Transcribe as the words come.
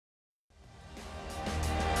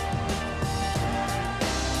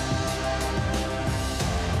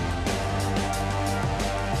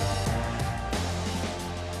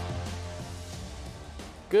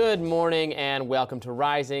Good morning and welcome to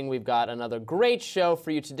Rising. We've got another great show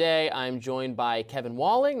for you today. I'm joined by Kevin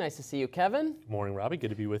Walling. Nice to see you, Kevin. Good morning, Robbie.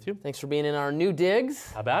 Good to be with you. Thanks for being in our new digs.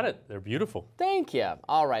 How about it? They're beautiful. Thank you.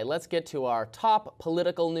 All right, let's get to our top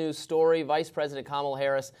political news story. Vice President Kamala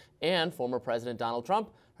Harris and former President Donald Trump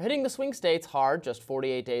are hitting the swing states hard just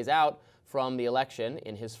 48 days out from the election.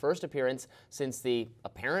 In his first appearance since the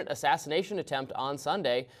apparent assassination attempt on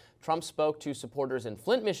Sunday, Trump spoke to supporters in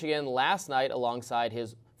Flint, Michigan last night alongside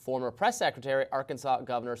his former press secretary, Arkansas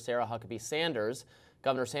Governor Sarah Huckabee Sanders.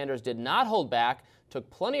 Governor Sanders did not hold back, took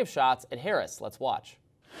plenty of shots at Harris. Let's watch.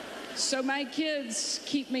 So my kids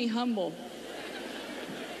keep me humble.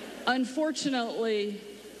 Unfortunately,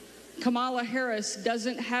 Kamala Harris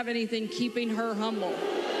doesn't have anything keeping her humble.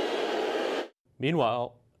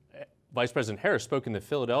 Meanwhile, Vice President Harris spoke in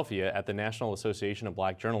Philadelphia at the National Association of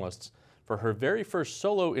Black Journalists for her very first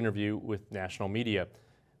solo interview with national media.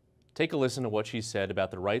 Take a listen to what she said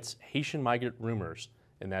about the right's Haitian migrant rumors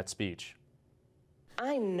in that speech.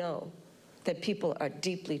 I know that people are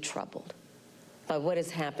deeply troubled by what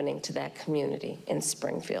is happening to that community in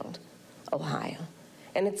Springfield, Ohio.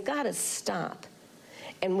 And it's got to stop.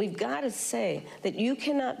 And we've got to say that you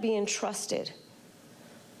cannot be entrusted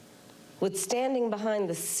with standing behind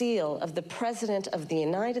the seal of the President of the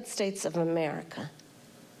United States of America,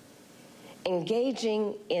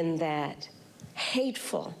 engaging in that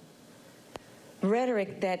hateful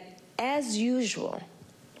rhetoric that, as usual,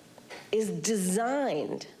 is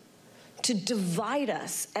designed to divide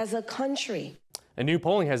us as a country. And new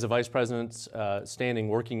polling has the vice president's standing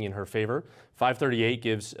working in her favor. 538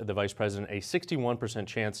 gives the vice president a 61%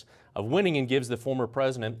 chance of winning and gives the former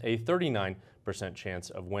president a 39% chance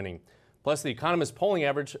of winning. Plus, The Economist polling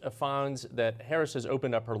average finds that Harris has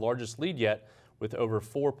opened up her largest lead yet with over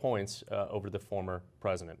 4 points over the former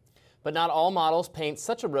president. But not all models paint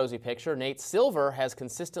such a rosy picture. Nate Silver has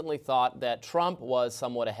consistently thought that Trump was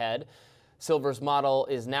somewhat ahead. Silver's model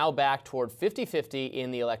is now back toward 50-50 in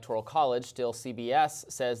the Electoral College. Still,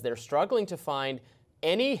 CBS says they're struggling to find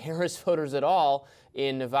any Harris voters at all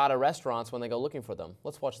in Nevada restaurants when they go looking for them.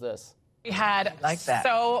 Let's watch this. We had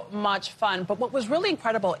so much fun, but what was really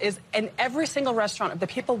incredible is in every single restaurant of the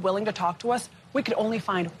people willing to talk to us, we could only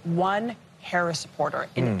find one Harris supporter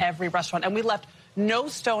in every restaurant, and we left no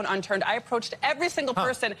stone unturned. I approached every single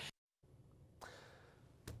person.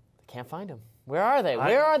 Can't find them. Where are they?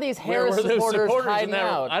 Where are these Harris supporters hiding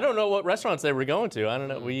out? I don't know what restaurants they were going to. I don't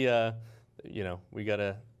know. We, we got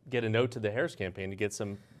to get a note to the Harris campaign to get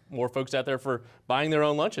some more folks out there for buying their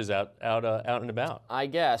own lunches out and about. I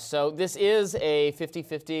guess. So this is a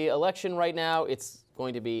 50-50 election right now. It's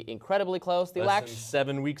going to be incredibly close. Less than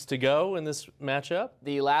 7 weeks to go in this matchup.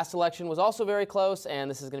 The last election was also very close,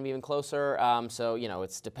 and this is going to be even closer. So,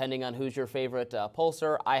 it's depending on who's your favorite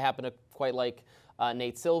pollster. I happen to quite like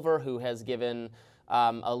Nate Silver, who has given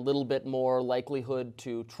a little bit more likelihood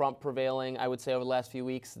to Trump prevailing, I would say, over the last few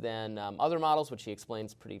weeks than other models, which he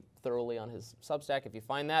explains pretty thoroughly on his Substack if you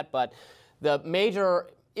find that. But the major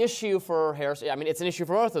issue for Harris, it's an issue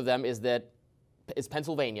for both of them, is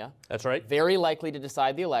Pennsylvania. That's right. Very likely to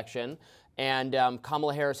decide the election. And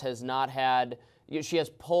Kamala Harris has not had, she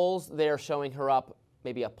has polls there showing her up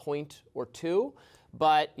maybe a point or two.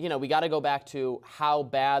 But, we got to go back to how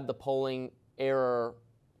bad the polling error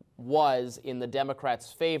was in the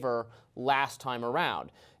Democrats' favor last time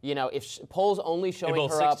around. If polls only showing her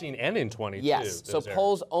up... In both 16 and in 22. Yes, so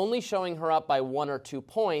polls only showing her up by 1 or 2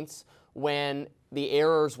 points when the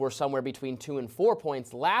errors were somewhere between 2 and 4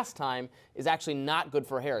 points last time is actually not good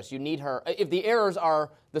for Harris. You need her, if the errors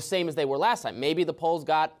are the same as they were last time, maybe the polls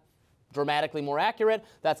got dramatically more accurate,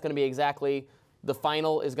 that's going to be exactly, the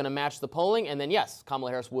final is going to match the polling, and then yes,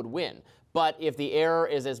 Kamala Harris would win. But if the error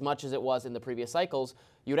is as much as it was in the previous cycles,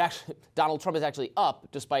 Donald Trump is actually up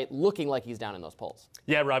despite looking like he's down in those polls.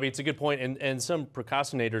 Yeah, Robbie, it's a good point. And some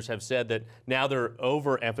procrastinators have said that now they're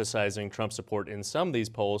overemphasizing Trump's support in some of these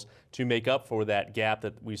polls to make up for that gap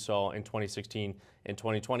that we saw in 2016 and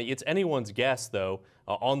 2020. It's anyone's guess, though,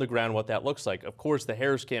 on the ground what that looks like. Of course, the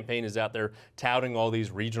Harris campaign is out there touting all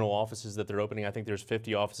these regional offices that they're opening. I think there's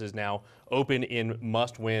 50 offices now open in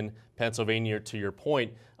must-win Pennsylvania, to your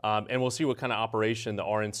point. And we'll see what kind of operation the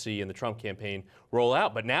RNC and the Trump campaign roll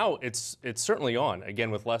out. But now it's certainly on.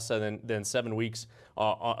 Again, with less than 7 weeks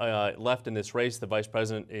left in this race, the vice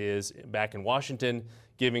president is back in Washington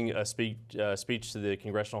giving a speech to the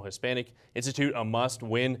Congressional Hispanic Institute, a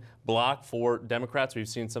must-win block for Democrats. We've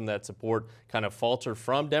seen some of that support kind of falter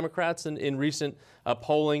from Democrats in recent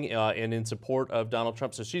polling and in support of Donald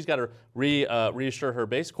Trump. So she's got to reassure her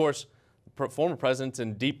base. Of course, former presidents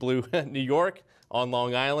in deep blue New York on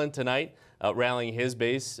Long Island tonight. rallying his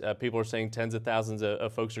base. People are saying tens of thousands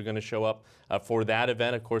of folks are going to show up for that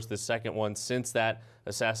event. Of course, the second one since that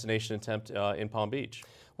assassination attempt in Palm Beach.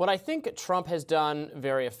 What I think Trump has done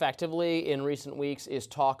very effectively in recent weeks is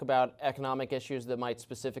talk about economic issues that might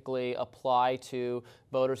specifically apply to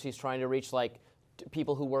voters he's trying to reach, like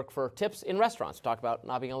people who work for tips in restaurants. Talk about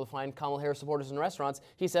not being able to find Kamala Harris supporters in restaurants.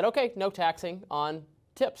 He said, okay, no taxing on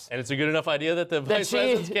tips. And it's a good enough idea that the vice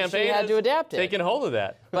president's campaign had to adapt it. Taken hold of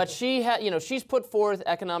that. But she had, she's put forth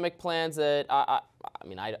economic plans that I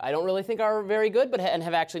don't really think are very good, but and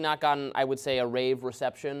have actually not gotten, I would say, a rave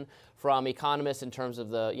reception from economists in terms of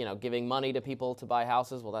the, giving money to people to buy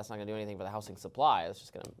houses. Well, that's not going to do anything for the housing supply. That's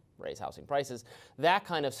just going to raise housing prices. That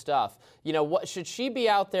kind of stuff. What should she be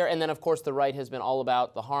out there? And then, of course, the right has been all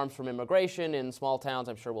about the harms from immigration in small towns.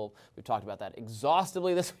 I'm sure we've talked about that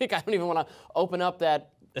exhaustively this week. I don't even want to open up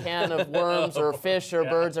that can of worms or fish or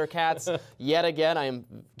birds or cats yet again. I am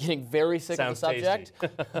getting very sick of the subject.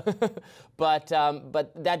 But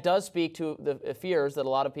that does speak to the fears that a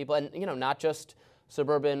lot of people, and not just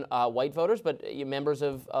suburban white voters, but members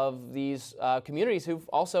of these communities who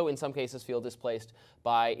also, in some cases, feel displaced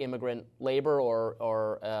by immigrant labor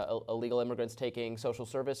or illegal immigrants taking social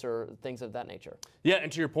service or things of that nature. Yeah, and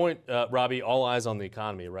to your point, Robbie, all eyes on the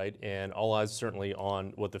economy, right? And all eyes certainly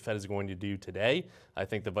on what the Fed is going to do today. I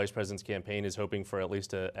think the vice president's campaign is hoping for at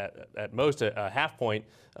least at most a half-point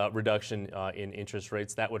reduction in interest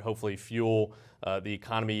rates. That would hopefully fuel the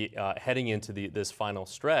economy heading into this final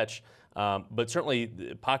stretch. But certainly,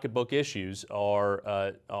 the pocketbook issues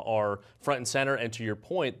are front and center. And to your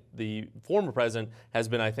point, the former president has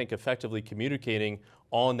been, I think, effectively communicating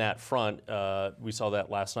on that front. We saw that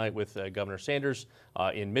last night with Governor Sanders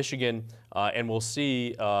in Michigan, and we'll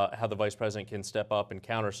see how the vice president can step up and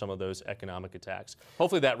counter some of those economic attacks.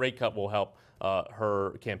 Hopefully, that rate cut will help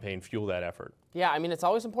her campaign fuel that effort. Yeah, I mean, it's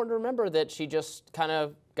always important to remember that she just kind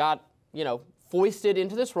of got, foisted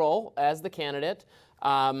into this role as the candidate.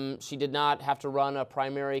 She did not have to run a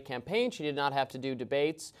primary campaign. She did not have to do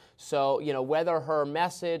debates. So, whether her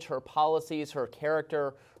message, her policies, her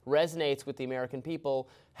character resonates with the American people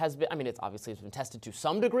has been, it's obviously been tested to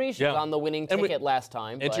some degree. She was on the winning ticket last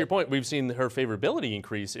time. And to your point, we've seen her favorability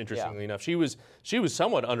increase, interestingly enough. She was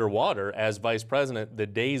somewhat underwater as vice president the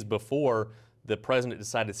days before the president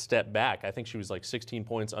decided to step back. I think she was like 16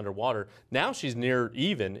 points underwater. Now she's near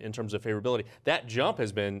even in terms of favorability. That jump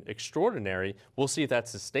has been extraordinary. We'll see if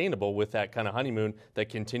that's sustainable with that kind of honeymoon that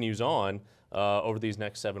continues on over these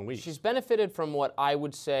next 7 weeks. She's benefited from what I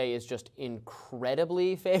would say is just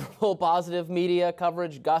incredibly favorable, positive media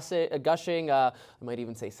coverage, gushing, I might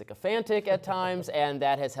even say sycophantic at times, and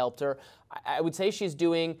that has helped her. I would say she's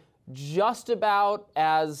doing just about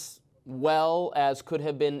as well as could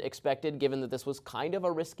have been expected, given that this was kind of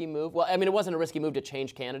a risky move. Well, it wasn't a risky move to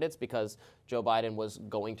change candidates because Joe Biden was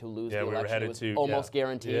going to lose the election. It was almost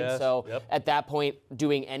guaranteed. Yes, so at that point,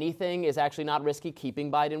 doing anything is actually not risky.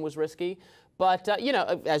 Keeping Biden was risky. But,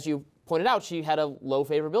 as you pointed out, she had a low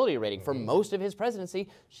favorability rating. For most of his presidency,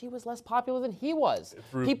 she was less popular than he was.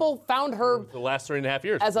 People found her the last 3.5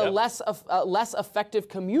 years as a less effective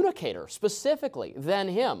communicator, specifically, than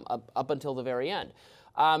him up until the very end.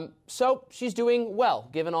 So she's doing well,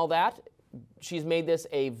 given all that. She's made this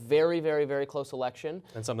a very, very, very close election.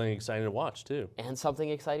 And something exciting to watch, too. And something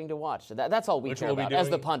exciting to watch. That's all we care about as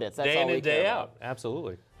the pundits. That's all we care about. Day in and day out.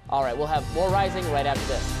 Absolutely. All right, we'll have more Rising right after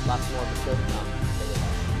this. Lots more of the show to come.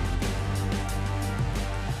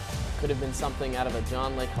 Could have been something out of a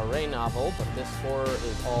John Le Carré novel, but this horror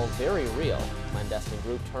is all very real. A clandestine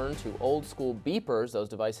group turned to old-school beepers, those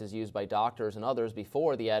devices used by doctors and others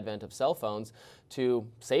before the advent of cell phones, to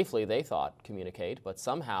safely, they thought, communicate. But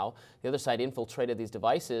somehow, the other side infiltrated these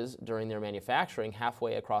devices during their manufacturing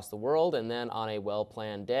halfway across the world, and then on a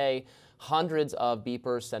well-planned day, hundreds of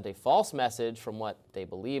beepers sent a false message from what they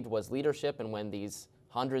believed was leadership, and when these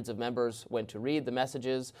hundreds of members went to read the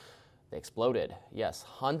messages, they exploded. Yes,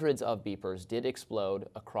 hundreds of beepers did explode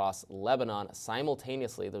across Lebanon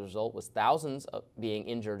simultaneously. The result was thousands being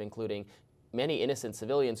injured, including many innocent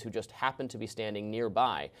civilians who just happened to be standing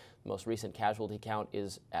nearby. The most recent casualty count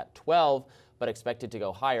is at 12, but expected to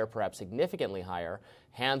go higher, perhaps significantly higher.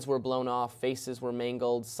 Hands were blown off, faces were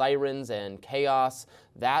mangled, sirens and chaos.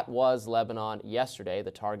 That was Lebanon yesterday,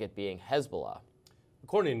 the target being Hezbollah.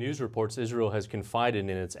 According to news reports, Israel has confided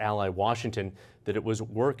in its ally Washington that it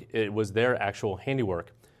was their actual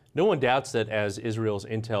handiwork. No one doubts that, as Israel's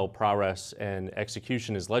intel prowess and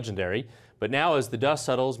execution is legendary. But now, as the dust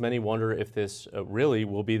settles, many wonder if this really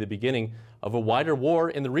will be the beginning of a wider war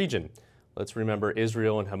in the region. Let's remember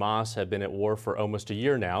Israel and Hamas have been at war for almost a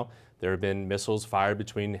year now. There have been missiles fired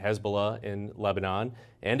between Hezbollah in Lebanon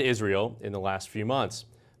and Israel in the last few months.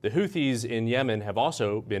 The Houthis in Yemen have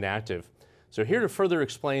also been active. So here to further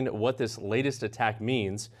explain what this latest attack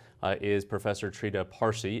means is Professor Trita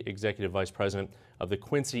Parsi, Executive Vice President of the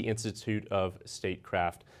Quincy Institute of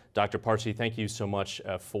Statecraft. Dr. Parsi, thank you so much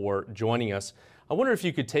for joining us. I wonder if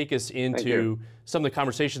you could take us into some of the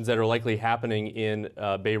conversations that are likely happening in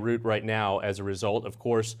Beirut right now as a result. Of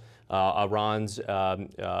course, Iran's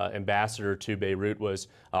ambassador to Beirut was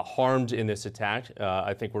harmed in this attack.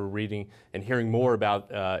 I think we're reading and hearing more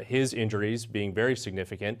about his injuries being very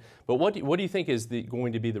significant. But what do you think is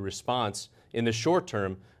going to be the response in the short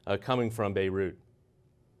term coming from Beirut?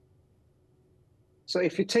 So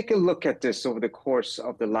if you take a look at this over the course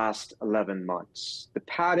of the last 11 months, the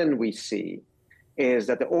pattern we see is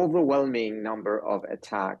that the overwhelming number of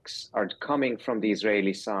attacks are coming from the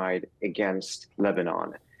Israeli side against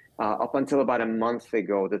Lebanon. Up until about a month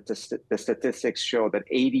ago, the statistics show that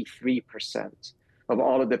 83% of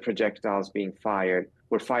all of the projectiles being fired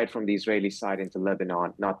were fired from the Israeli side into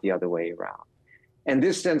Lebanon, not the other way around. And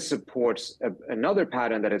this then supports another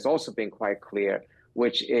pattern that has also been quite clear,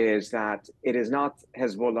 which is that it is not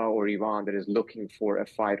Hezbollah or Iran that is looking for a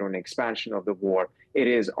fight or an expansion of the war. It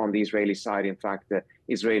is on the Israeli side. In fact, the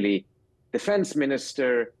Israeli defense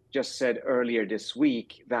minister just said earlier this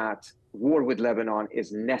week that war with Lebanon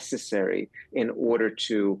is necessary in order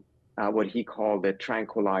to what he called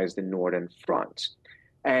tranquilize the northern front.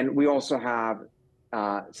 And we also have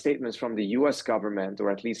statements from the U.S. government, or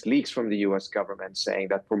at least leaks from the U.S. government, saying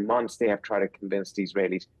that for months they have tried to convince the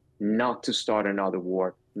Israelis not to start another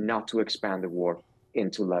war, not to expand the war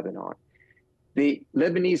into Lebanon. The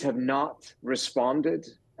Lebanese have not responded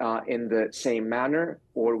in the same manner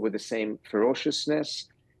or with the same ferociousness,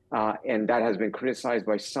 and that has been criticized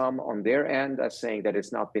by some on their end as saying that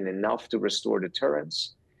it's not been enough to restore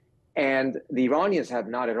deterrence. And the Iranians have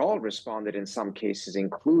not at all responded in some cases,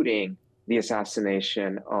 including the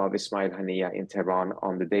assassination of Ismail Haniyeh in Tehran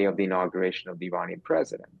on the day of the inauguration of the Iranian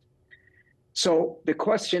president. So the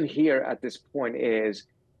question here at this point is,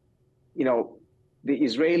 you know, the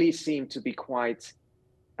Israelis seem to be quite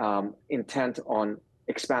intent on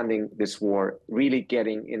expanding this war, really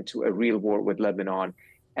getting into a real war with Lebanon.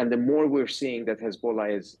 And the more we're seeing that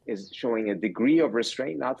Hezbollah is showing a degree of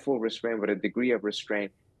restraint, not full restraint, but a degree of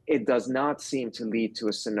restraint, it does not seem to lead to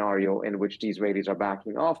a scenario in which the Israelis are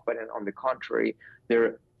backing off, but on the contrary,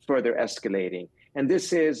 they're further escalating. And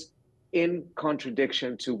this is in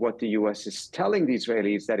contradiction to what the U.S. is telling the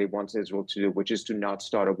Israelis that it wants Israel to do, which is to not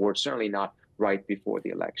start a war, certainly not right before the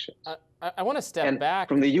elections. I want to step back.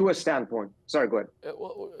 From the U.S. standpoint, sorry, go ahead.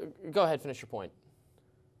 Go ahead, finish your point.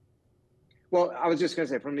 Well, I was just going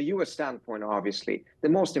to say, from the U.S. standpoint, obviously, the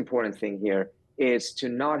most important thing here is to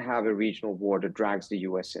not have a regional war that drags the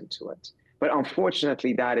U.S. into it. But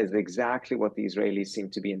unfortunately, that is exactly what the Israelis seem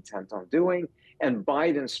to be intent on doing. And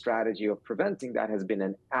Biden's strategy of preventing that has been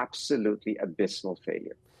an absolutely abysmal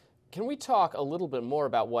failure. Can we talk a little bit more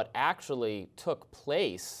about what actually took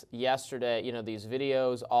place yesterday? You know, these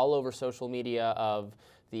videos all over social media of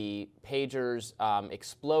the pagers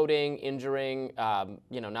exploding, injuring,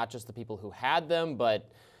 you know, not just the people who had them, but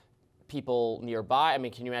people nearby. I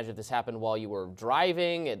mean, can you imagine if this happened while you were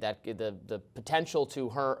driving? That the potential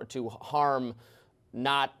to harm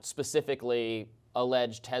not specifically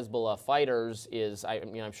alleged Hezbollah fighters is,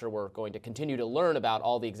 I'm sure we're going to continue to learn about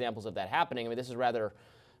all the examples of that happening. I mean, this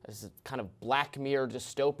is kind of Black Mirror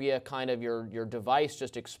dystopia, kind of your device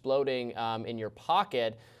just exploding in your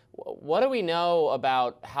pocket. What do we know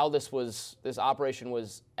about how this operation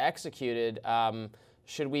was executed?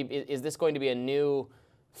 Is this going to be a new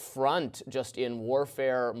front just in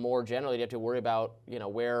warfare more generally? Do you have to worry about, you know,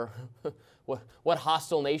 where, what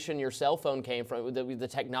hostile nation your cell phone came from, the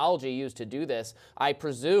technology used to do this? I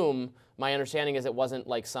presume, my understanding is it wasn't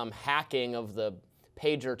like some hacking of the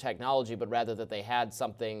pager technology, but rather that they had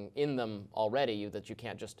something in them already that you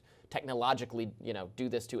can't just technologically, you know, do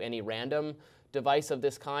this to any random device of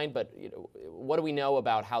this kind. But you know, what do we know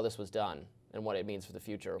about how this was done and what it means for the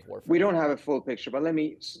future of warfare? We don't have a full picture, but let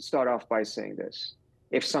me start off by saying this.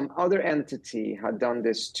 If some other entity had done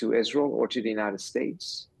this to Israel or to the United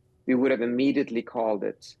States, we would have immediately called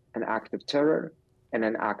it an act of terror and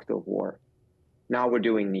an act of war. Now we're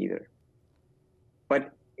doing neither.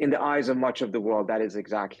 But in the eyes of much of the world, that is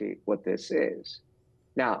exactly what this is.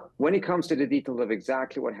 Now, when it comes to the details of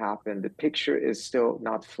exactly what happened, the picture is still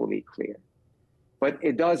not fully clear. But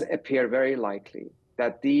it does appear very likely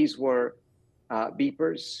that these were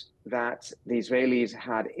beepers that the Israelis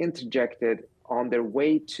had interjected on their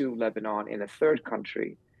way to Lebanon in a third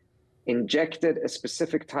country injected a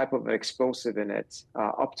specific type of explosive in it,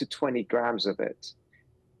 up to 20 grams of it.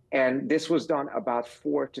 And this was done about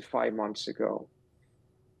 4 to 5 months ago.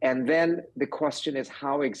 And then the question is,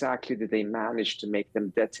 how exactly did they manage to make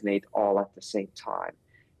them detonate all at the same time?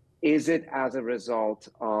 Is it as a result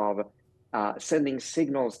of sending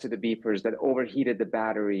signals to the beepers that overheated the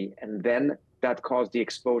battery and then that caused the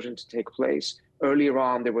explosion to take place? Earlier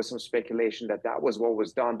on, there was some speculation that that was what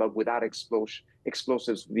was done, but without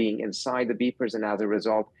explosives being inside the beepers, and as a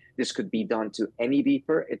result, this could be done to any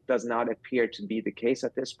beeper. It does not appear to be the case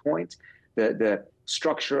at this point. The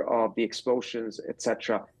structure of the explosions,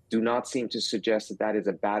 etc., do not seem to suggest that that is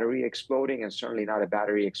a battery exploding, and certainly not a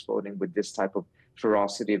battery exploding with this type of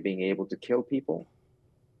ferocity of being able to kill people.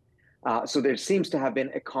 So there seems to have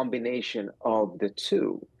been a combination of the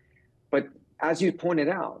two. But as you pointed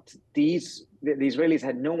out, the Israelis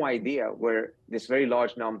had no idea where this very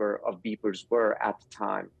large number of beepers were at the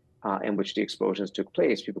time in which the explosions took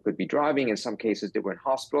place. People could be driving. In some cases, they were in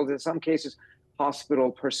hospitals. In some cases,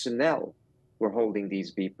 hospital personnel were holding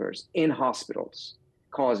these beepers in hospitals,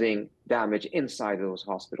 causing damage inside those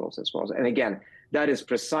hospitals as well. And again, that is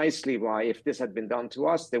precisely why, if this had been done to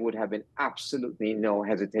us, there would have been absolutely no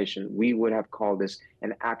hesitation. We would have called this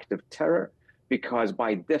an act of terror, because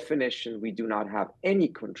by definition, we do not have any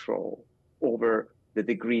control over the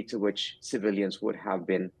degree to which civilians would have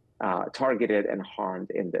been targeted and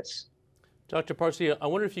harmed in this. Dr. Parsi, I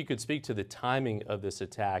wonder if you could speak to the timing of this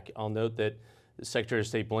attack. I'll note that Secretary of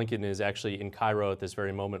State Blinken is actually in Cairo at this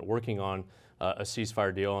very moment working on a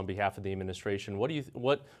ceasefire deal on behalf of the administration.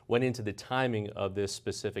 What went into the timing of this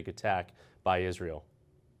specific attack by Israel?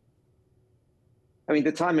 I mean,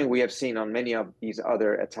 the timing we have seen on many of these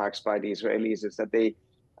other attacks by the Israelis is that they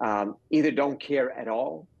either don't care at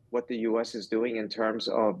all what the U.S. is doing in terms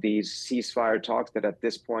of these ceasefire talks that at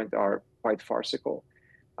this point are quite farcical,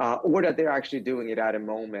 or that they're actually doing it at a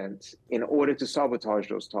moment in order to sabotage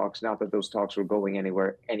those talks, not that those talks were going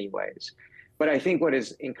anywhere anyways. But I think what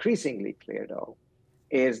is increasingly clear, though,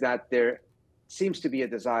 is that there seems to be a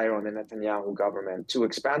desire on the Netanyahu government to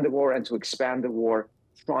expand the war and to expand the war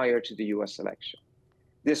prior to the U.S. election.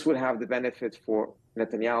 This would have the benefit for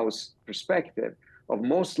Netanyahu's perspective of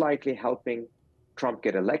most likely helping Trump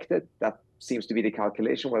get elected. That seems to be the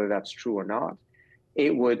calculation, whether that's true or not.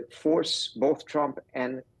 It would force both Trump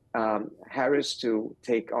and Harris to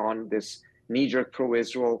take on this knee-jerk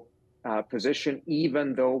pro-Israel position,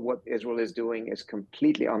 even though what Israel is doing is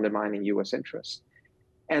completely undermining U.S. interests.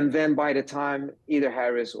 And then by the time either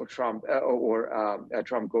Harris or Trump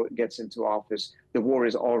gets into office, the war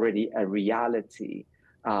is already a reality.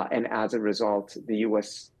 And as a result, the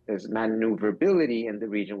U.S.'s maneuverability in the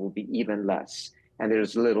region will be even less. And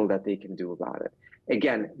there's little that they can do about it.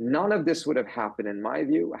 Again, none of this would have happened, in my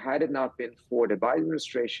view, had it not been for the Biden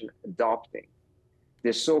administration adopting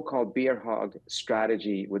this so-called bear hug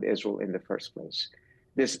strategy with Israel in the first place.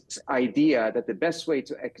 This idea that the best way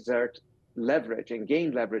to exert leverage and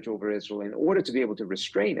gain leverage over Israel in order to be able to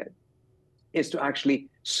restrain it is to actually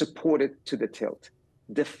support it to the tilt,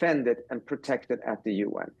 defend it and protect it at the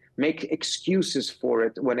UN, make excuses for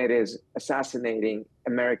it when it is assassinating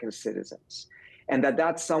American citizens. And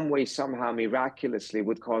that some way, somehow, miraculously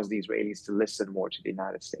would cause the Israelis to listen more to the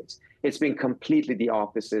United States. It's been completely the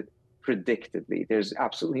opposite, predictably. There's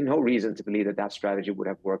absolutely no reason to believe that that strategy would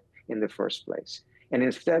have worked in the first place. And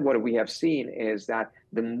instead, what we have seen is that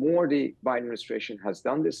the more the Biden administration has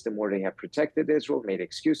done this, the more they have protected Israel, made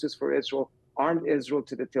excuses for Israel, armed Israel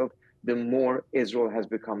to the tilt, the more Israel has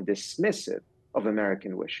become dismissive of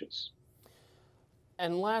American wishes.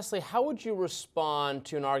 And lastly, how would you respond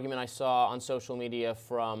to an argument I saw on social media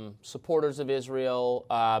from supporters of Israel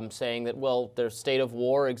saying that, well, their state of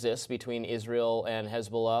war exists between Israel and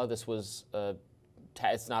Hezbollah? This was,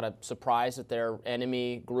 it's not a surprise that they're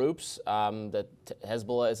enemy groups, that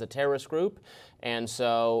Hezbollah is a terrorist group. And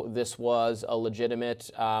so this was a legitimate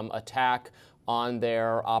attack on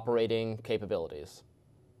their operating capabilities.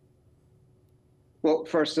 Well,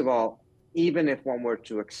 first of all, even if one were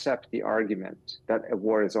to accept the argument that a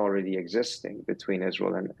war is already existing between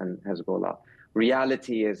Israel and Hezbollah,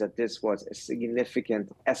 reality is that this was a significant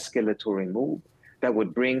escalatory move that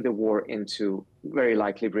would bring the war very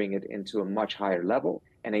likely bring it into a much higher level.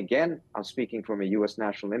 And again, I'm speaking from a U.S.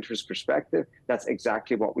 national interest perspective. That's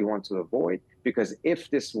exactly what we want to avoid, because if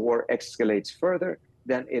this war escalates further,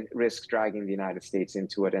 then it risks dragging the United States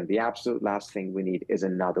into it. And the absolute last thing we need is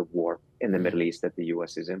another war in the Middle East that the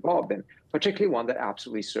U.S. is involved in, particularly one that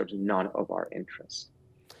absolutely serves none of our interests.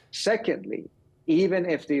 Secondly, even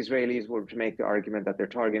if the Israelis were to make the argument that they're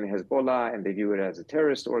targeting Hezbollah and they view it as a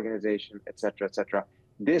terrorist organization, et cetera,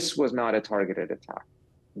 this was not a targeted attack.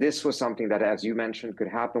 This was something that, as you mentioned, could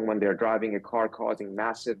happen when they're driving a car, causing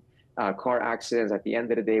massive car accidents. At the end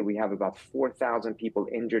of the day, we have about 4,000 people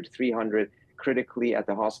injured, 300 critically at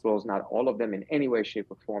the hospitals. Not all of them in any way, shape,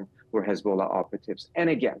 or form were Hezbollah operatives. And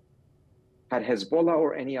again, had Hezbollah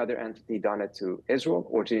or any other entity done it to Israel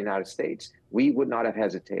or to the United States, we would not have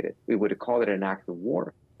hesitated. We would have called it an act of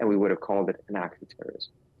war, and we would have called it an act of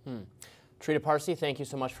terrorism. Trita Parsi, thank you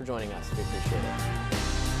so much for joining us. We appreciate it.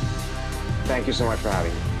 Thank you so much for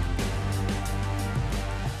having me.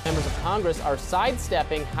 Members of Congress are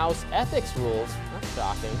sidestepping House ethics rules. Not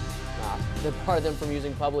shocking. That bar them from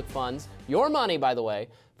using public funds, your money, by the way,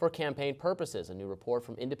 for campaign purposes. A new report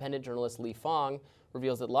from independent journalist Lee Fang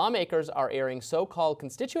reveals that lawmakers are airing so-called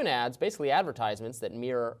constituent ads, basically advertisements that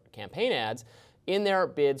mirror campaign ads, in their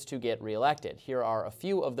bids to get reelected. Here are a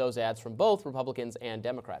few of those ads from both Republicans and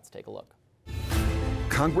Democrats. Take a look.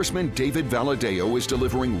 Congressman David Valadao is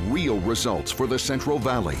delivering real results for the Central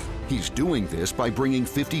Valley. He's doing this by bringing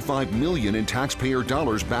 $55 million in taxpayer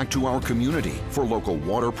dollars back to our community for local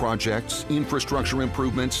water projects, infrastructure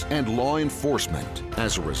improvements, and law enforcement.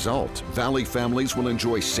 As a result, Valley families will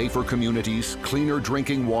enjoy safer communities, cleaner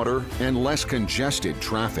drinking water, and less congested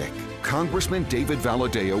traffic. Congressman David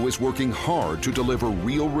Valadao is working hard to deliver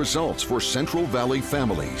real results for Central Valley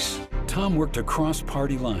families. Tom worked across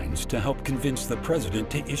party lines to help convince the president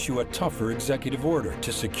to issue a tougher executive order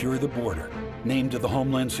to secure the border. Named to the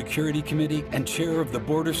Homeland Security Committee and chair of the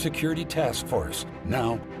Border Security Task Force,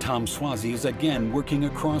 now Tom Suozzi is again working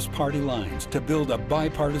across party lines to build a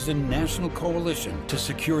bipartisan national coalition to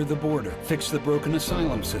secure the border, fix the broken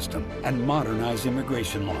asylum system, and modernize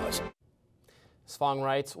immigration laws. Fang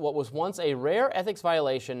writes, what was once a rare ethics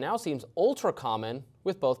violation now seems ultra-common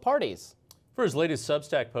with both parties. For his latest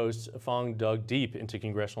Substack post, Fang dug deep into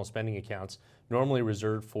congressional spending accounts normally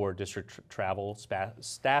reserved for district travel,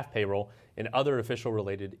 staff payroll, and other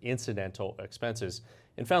official-related incidental expenses,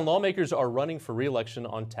 and found lawmakers are running for re-election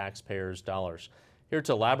on taxpayers' dollars. Here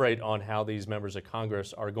to elaborate on how these members of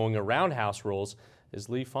Congress are going around House rules is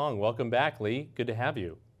Lee Fang. Welcome back, Lee. Good to have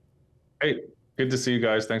you. Hey, good to see you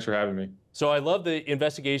guys. Thanks for having me. So I love the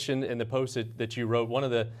investigation and the post that you wrote. One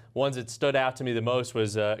of the ones that stood out to me the most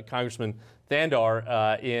was Congressman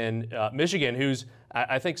Thandar in Michigan, who's,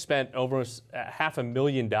 I think, spent over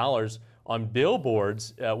 $500,000 on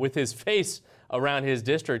billboards with his face around his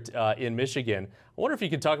district in Michigan. I wonder if you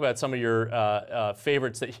could talk about some of your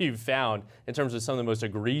favorites that you've found in terms of some of the most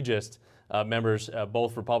egregious members,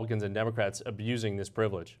 both Republicans and Democrats, abusing this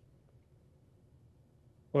privilege.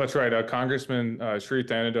 Well, that's right. Congressman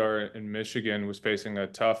Trita Parsi in Michigan was facing a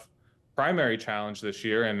tough primary challenge this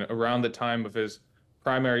year. And around the time of his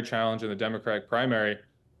primary challenge in the Democratic primary,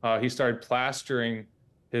 he started plastering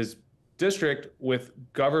his district with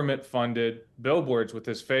government-funded billboards with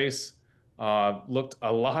his face. Looked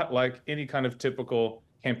a lot like any kind of typical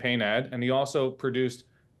campaign ad. And he also produced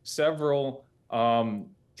several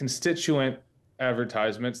constituent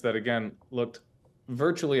advertisements that, again, looked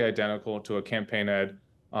virtually identical to a campaign ad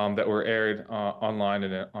that were aired online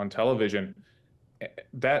and on television.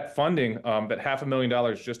 That funding, that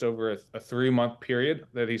 $500,000 just over a 3-month period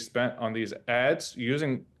that he spent on these ads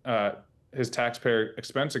using his taxpayer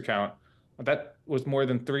expense account, that was more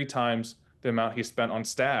than 3 times the amount he spent on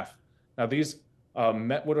staff. Now, these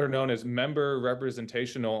what are known as member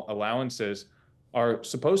representational allowances are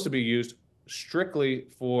supposed to be used strictly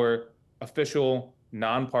for official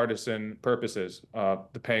nonpartisan purposes,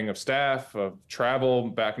 the paying of staff, of travel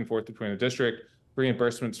back and forth between the district,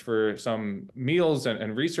 reimbursements for some meals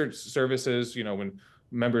and research services. You know, when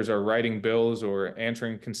members are writing bills or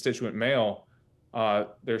answering constituent mail,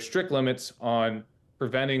 there are strict limits on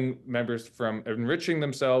preventing members from enriching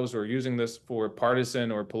themselves or using this for partisan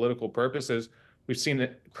or political purposes. We've seen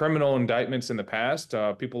criminal indictments in the past.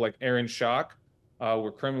 People like Aaron Schock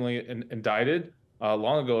were criminally indicted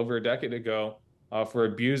long ago, over a decade ago, for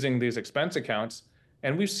abusing these expense accounts.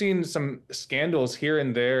 And we've seen some scandals here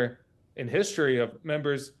and there in history of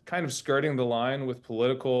members kind of skirting the line with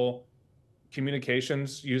political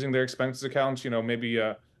communications using their expense accounts. You know, maybe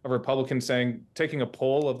a Republican taking a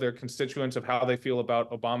poll of their constituents of how they feel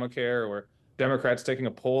about Obamacare, or Democrats taking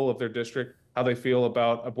a poll of their district, how they feel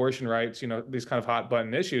about abortion rights, you know, these kind of hot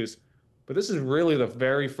button issues. But this is really the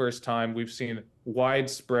very first time we've seen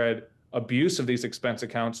widespread abuse of these expense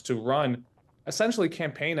accounts to run essentially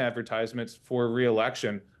campaign advertisements for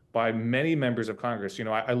re-election by many members of Congress. You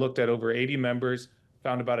know, I looked at over 80 members,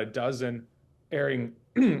 found about a dozen airing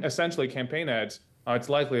essentially campaign ads. It's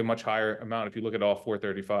likely a much higher amount if you look at all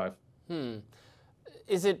 435.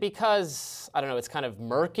 Is it because, I don't know, it's kind of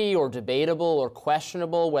murky or debatable or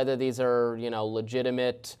questionable whether these are, you know,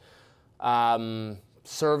 legitimate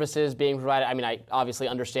services being provided? I mean, I obviously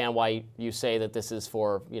understand why you say that this is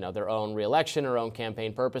for, their own reelection or own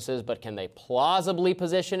campaign purposes, but can they plausibly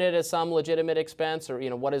position it as some legitimate expense? Or,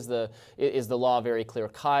 what is the law very clear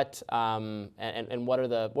cut? And what are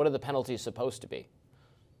the penalties supposed to be?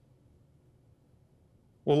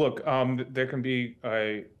 Well, look, there can be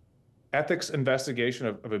a ethics investigation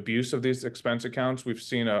of abuse of these expense accounts. We've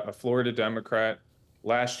seen a Florida Democrat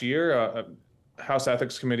last year, a House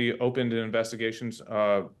Ethics Committee opened investigations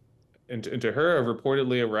into her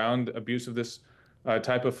reportedly around abuse of this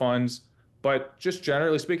type of funds. But just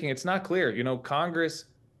generally speaking, it's not clear. Congress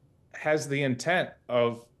has the intent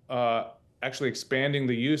of actually expanding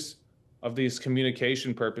the use of these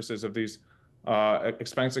communication purposes of these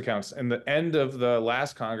expense accounts. And the end of the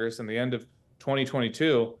last Congress and the end of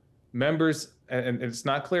 2022, members, and it's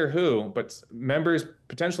not clear who, but members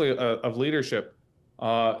potentially of leadership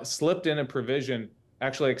slipped in a provision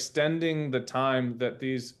actually extending the time that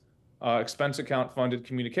these expense account funded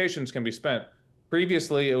communications can be spent.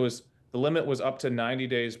 Previously, the limit was up to 90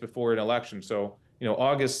 days before an election. So,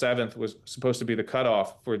 August 7th was supposed to be the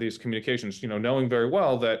cutoff for these communications, knowing very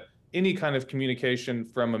well that any kind of communication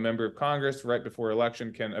from a member of Congress right before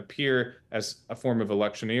election can appear as a form of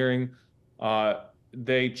electioneering.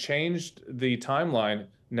 They changed the timeline.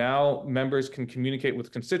 Now members can communicate with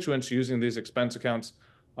constituents using these expense accounts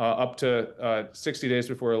up to 60 days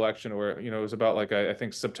before election, or, it was about I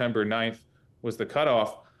think September 9th was the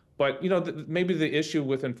cutoff. But, maybe the issue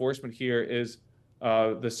with enforcement here is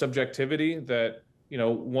the subjectivity that,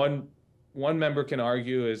 one member can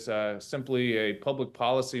argue is simply a public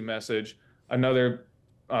policy message. Another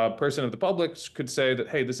person of the public could say that,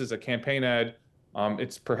 hey, this is a campaign ad.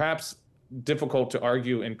 It's perhaps difficult to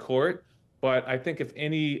argue in court, but I think if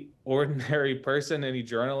any ordinary person, any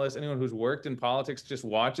journalist, anyone who's worked in politics just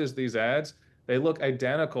watches these ads, they look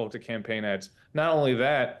identical to campaign ads. Not only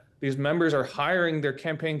that, these members are hiring their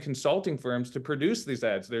campaign consulting firms to produce these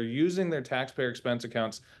ads. They're using their taxpayer expense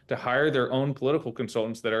accounts to hire their own political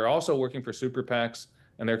consultants that are also working for super PACs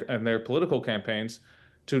and their political campaigns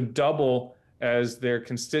to double as their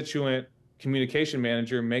constituent communication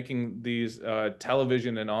manager, making these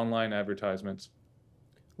television and online advertisements.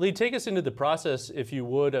 Lee, take us into the process, if you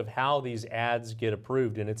would, of how these ads get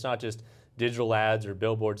approved. And it's not just digital ads or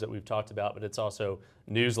billboards that we've talked about, but it's also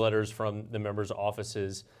newsletters from the members'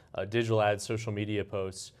 offices, digital ads, social media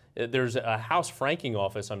posts. There's a House franking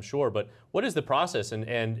office, I'm sure, but what is the process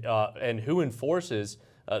and who enforces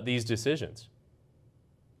these decisions?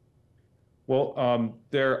 Well,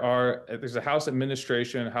 there's a House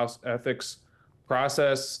administration, House ethics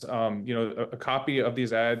process. A copy of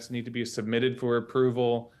these ads need to be submitted for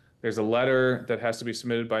approval. There's a letter that has to be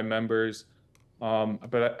submitted by members.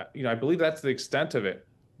 But I believe that's the extent of it.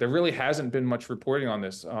 There really hasn't been much reporting on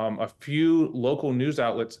this. A few local news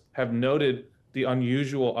outlets have noted the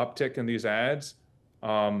unusual uptick in these ads.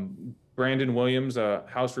 Brandon Williams, a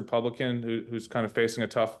House Republican who's kind of facing a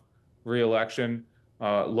tough reelection,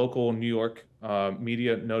 local New York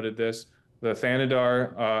media noted this. The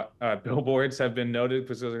Thanadar billboards have been noted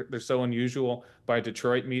because they're so unusual by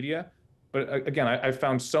Detroit media. But again, I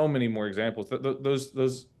found so many more examples.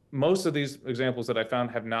 Most of these examples that I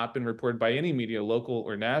found have not been reported by any media, local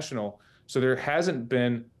or national. So there hasn't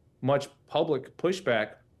been much public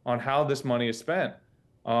pushback on how this money is spent.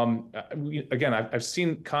 Again, I've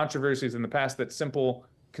seen controversies in the past that simple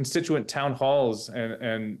constituent town halls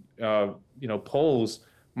and polls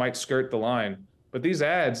might skirt the line. But these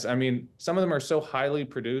ads, some of them are so highly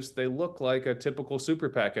produced, they look like a typical super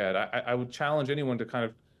PAC ad. I would challenge anyone to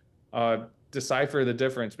kind of decipher the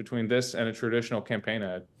difference between this and a traditional campaign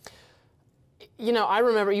ad. I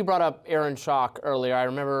remember you brought up Aaron Schock earlier. I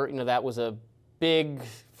remember, that was a big,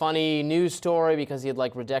 funny news story because he had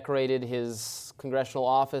redecorated his congressional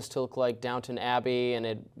office to look like Downton Abbey, and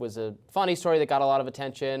it was a funny story that got a lot of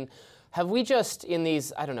attention. Have we just, in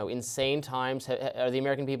these, insane times, are the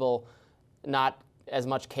American people not as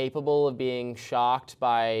much capable of being shocked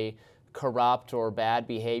by corrupt or bad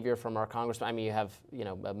behavior from our congressman? You have,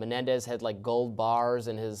 Menendez had gold bars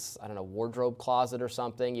in his, wardrobe closet or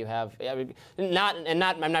something. You have, I'm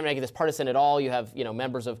not making this partisan at all. You have,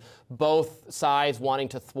 members of both sides wanting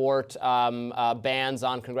to thwart bans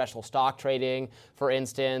on congressional stock trading, for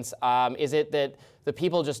instance. Is it that the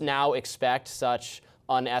people just now expect such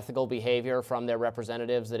unethical behavior from their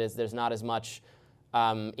representatives that there's not as much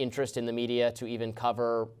interest in the media to even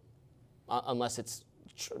cover unless it's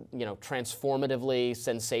transformatively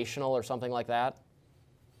sensational or something like that?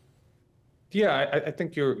 Yeah, I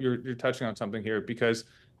think you're touching on something here, because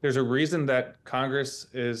there's a reason that Congress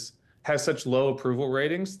has such low approval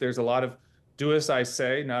ratings. There's a lot of do as I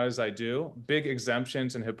say, not as I do. Big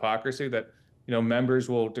exemptions and hypocrisy that, members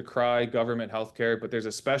will decry government health care, but there's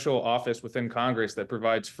a special office within Congress that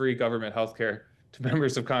provides free government health care to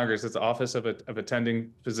members of Congress. It's the Office of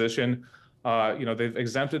Attending Physician. They've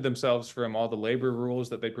exempted themselves from all the labor rules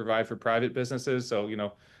that they provide for private businesses. So,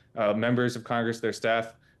 members of Congress, their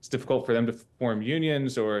staff, it's difficult for them to form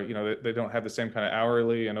unions, or, they don't have the same kind of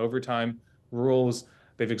hourly and overtime rules.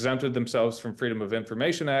 They've exempted themselves from Freedom of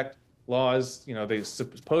Information Act laws. They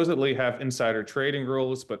supposedly have insider trading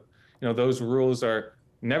rules, but those rules are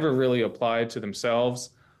never really applied to themselves.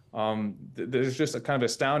 There's just a kind of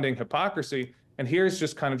astounding hypocrisy. And here's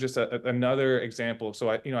just kind of just another example. So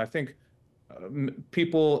I think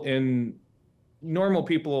normal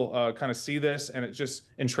people kind of see this, and it just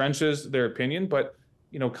entrenches their opinion. But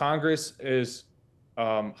Congress is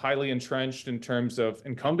highly entrenched in terms of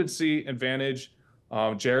incumbency advantage,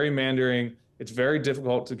 gerrymandering. It's very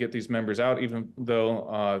difficult to get these members out, even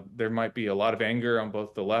though there might be a lot of anger on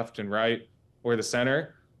both the left and right or the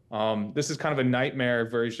center. This is kind of a nightmare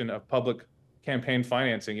version of public campaign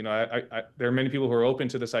financing. There are many people who are open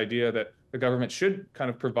to this idea that the government should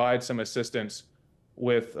kind of provide some assistance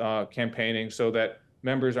with campaigning so that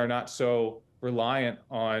members are not so reliant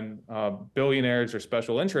on billionaires or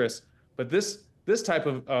special interests. But this type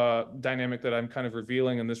of dynamic that I'm kind of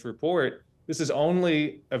revealing in this report, this is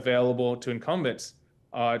only available to incumbents.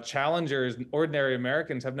 Challengers, ordinary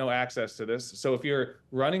Americans, have no access to this. So if you're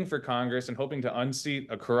running for Congress and hoping to unseat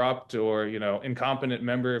a corrupt or incompetent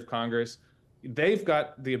member of Congress, they've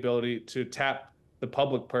got the ability to tap the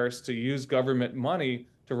public purse, to use government money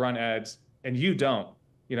to run ads, and you don't.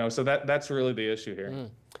 So that's really the issue here.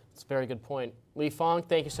 That's a very good point. Lee Fang,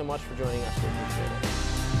 thank you so much for joining us. We appreciate it.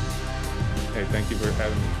 Hey, thank you for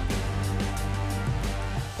having me.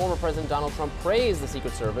 Former President Donald Trump praised the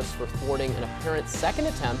Secret Service for thwarting an apparent second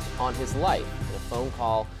attempt on his life. In a phone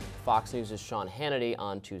call to Fox News' Sean Hannity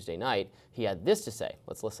on Tuesday night, he had this to say.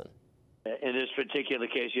 Let's listen. In this particular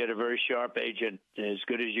case, you had a very sharp agent, as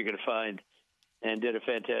good as you could find, and did a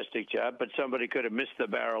fantastic job. But somebody could have missed the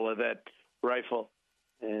barrel of that rifle.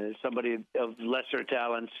 Somebody of lesser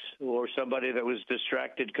talents or somebody that was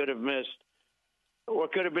distracted could have missed, or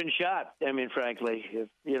could have been shot. I mean, frankly,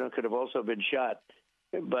 could have also been shot.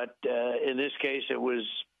 But in this case, it was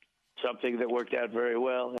something that worked out very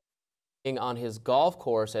well. On his golf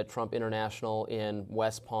course at Trump International in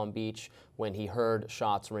West Palm Beach when he heard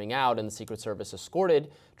shots ring out and the Secret Service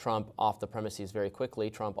escorted Trump off the premises very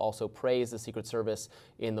quickly. Trump also praised the Secret Service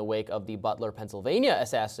in the wake of the Butler, Pennsylvania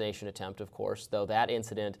assassination attempt, of course, though that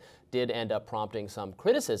incident did end up prompting some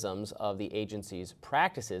criticisms of the agency's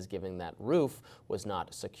practices, given that roof was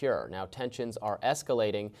not secure. Now, tensions are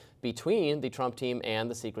escalating between the Trump team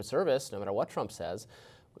and the Secret Service, no matter what Trump says.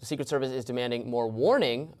 The Secret Service is demanding more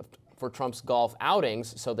warning for Trump's golf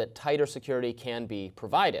outings so that tighter security can be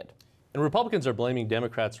provided. And Republicans are blaming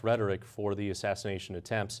Democrats' rhetoric for the assassination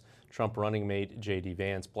attempts. Trump running mate J.D.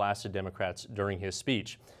 Vance blasted Democrats during his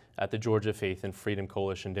speech at the Georgia Faith and Freedom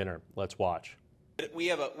Coalition dinner. Let's watch. We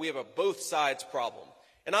have a both sides problem.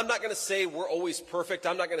 And I'm not going to say we're always perfect.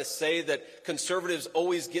 I'm not going to say that conservatives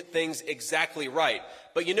always get things exactly right.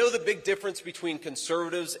 But the big difference between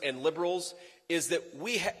conservatives and liberals is that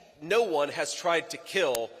no one has tried to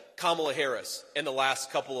kill Kamala Harris in the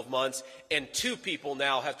last couple of months, and two people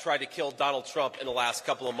now have tried to kill Donald Trump in the last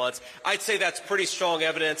couple of months. I'd say that's pretty strong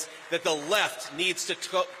evidence that the left needs to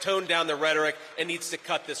tone down the rhetoric and needs to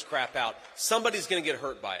cut this crap out. Somebody's going to get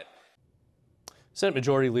hurt by it. Senate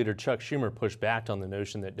Majority Leader Chuck Schumer pushed back on the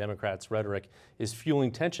notion that Democrats' rhetoric is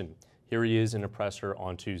fueling tension. Here he is in a presser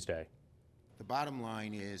on Tuesday. The bottom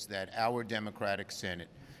line is that our Democratic Senate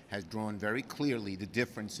has drawn very clearly the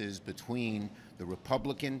differences between the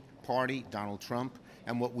Republican Party, Donald Trump,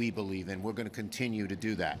 and what we believe in. We're going to continue to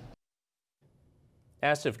do that.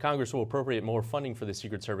 Asked if Congress will appropriate more funding for the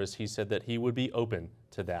Secret Service, he said that he would be open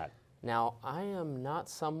to that. Now, I am not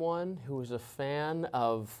someone who is a fan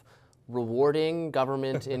of rewarding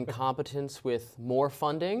government incompetence with more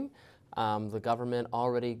funding. The government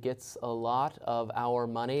already gets a lot of our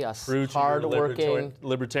money, us hardworking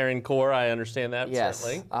libertarian core. I understand that. Yes,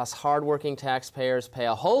 certainly. Us hardworking taxpayers pay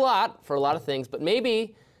a whole lot for a lot of things, but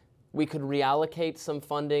maybe we could reallocate some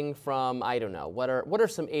funding from, I don't know, what are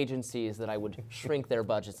some agencies that I would shrink their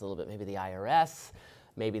budgets a little bit? Maybe the IRS,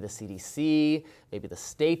 maybe the CDC, maybe the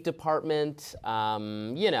State Department,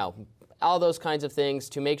 all those kinds of things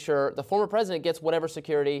to make sure the former president gets whatever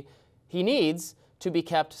security he needs to be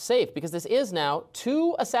kept safe, because this is now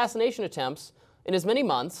 2 assassination attempts in as many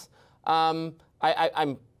months. I'm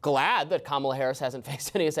glad that Kamala Harris hasn't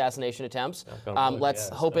faced any assassination attempts. Let's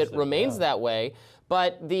yeah, hope it remains that way.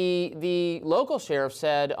 But the local sheriff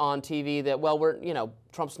said on TV that, well,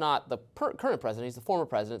 Trump's not the current president, he's the former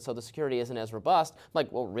president, so the security isn't as robust. I'm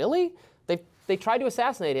like, well, really? They tried to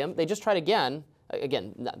assassinate him. They just tried again,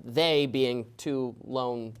 they being two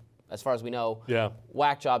lone, as far as we know,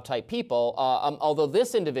 whack job type people. Although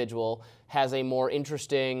this individual has a more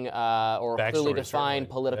interesting or clearly defined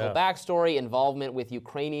political backstory, involvement with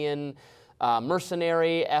Ukrainian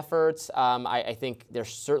mercenary efforts. I think there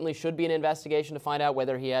certainly should be an investigation to find out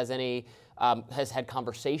whether he has any has had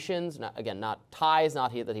conversations, not ties,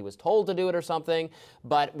 not that he was told to do it or something,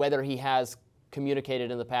 but whether he has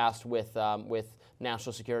communicated in the past with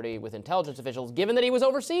national security, with intelligence officials, given that he was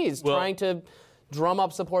overseas trying to drum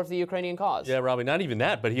up support for the Ukrainian cause. Yeah, Robbie, not even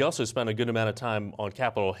that, but he also spent a good amount of time on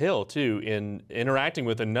Capitol Hill, too, in interacting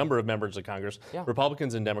with a number of members of Congress,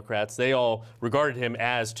 Republicans and Democrats. They all regarded him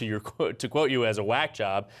as, to quote you, as a whack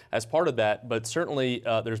job as part of that, but certainly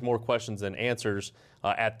there's more questions than answers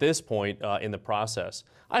at this point in the process.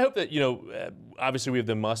 I hope that, obviously we have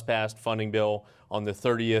the must-pass funding bill on the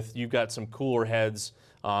 30th. You've got some cooler heads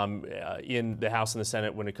in the House and the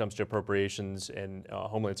Senate when it comes to appropriations and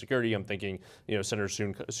Homeland Security. I'm thinking, Senator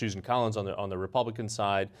Susan Collins on the Republican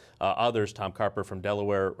side, others, Tom Carper from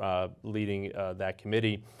Delaware leading that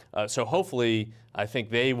committee. So hopefully, I think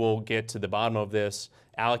they will get to the bottom of this,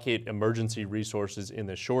 allocate emergency resources in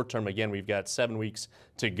the short term. Again, we've got 7 weeks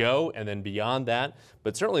to go, and then beyond that.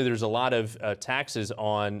 But certainly, there's a lot of taxes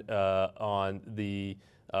on the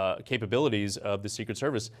capabilities of the Secret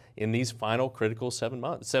Service in these final critical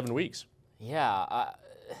 7 weeks. Yeah, I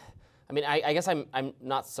mean, I guess I'm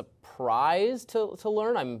not surprised to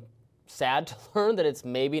learn. I'm sad to learn that it's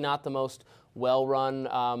maybe not the most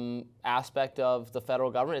well-run aspect of the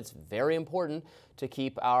federal government. It's very important to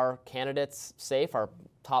keep our candidates safe, our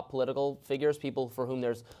top political figures, people for whom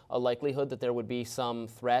there's a likelihood that there would be some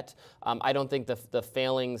threat. I don't think the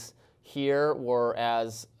failings here were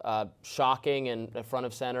as shocking and front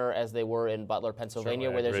of center as they were in Butler,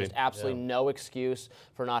 Pennsylvania, where there's just absolutely no excuse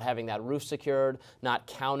for not having that roof secured, not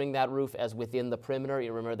counting that roof as within the perimeter.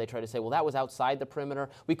 You remember they tried to say, well, that was outside the perimeter.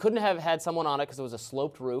 We couldn't have had someone on it because it was a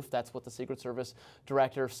sloped roof. That's what the Secret Service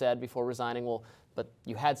director said before resigning. Well, but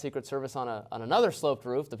you had Secret Service on another sloped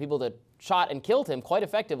roof. The people that shot and killed him quite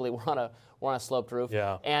effectively were on a sloped roof.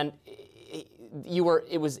 Yeah. And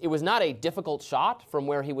it was not a difficult shot from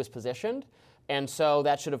where he was positioned, and so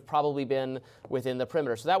that should have probably been within the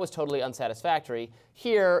perimeter. So that was totally unsatisfactory.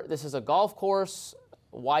 Here, this is a golf course,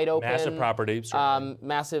 wide open. Massive property.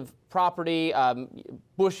 Massive property,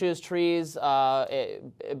 bushes, trees,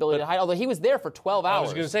 ability to hide, although he was there for 12 hours. I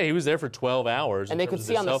was going to say, he was there for 12 hours. And they could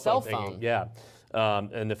see on the cell phone. Yeah,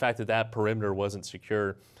 and the fact that perimeter wasn't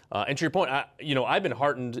secure. And to your point, I've been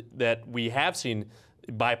heartened that we have seen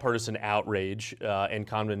bipartisan outrage and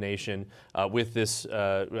condemnation with this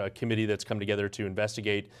committee that's come together to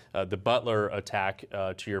investigate the Butler attack,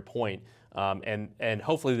 to your point. And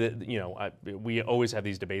hopefully, we always have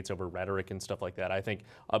these debates over rhetoric and stuff like that. I think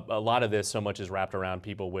a lot of this so much is wrapped around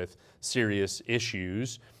people with serious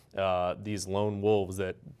issues, these lone wolves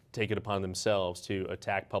that take it upon themselves to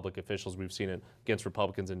attack public officials. We've seen it against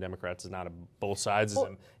Republicans and Democrats. It's not a both sides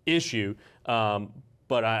issue.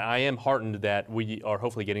 But I am heartened that we are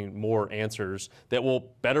hopefully getting more answers that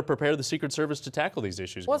will better prepare the Secret Service to tackle these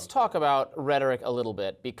issues. Let's talk about rhetoric a little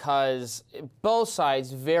bit, because both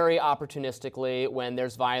sides very opportunistically, when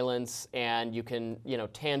there's violence and you can,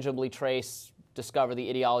 tangibly discover the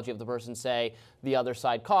ideology of the person, say the other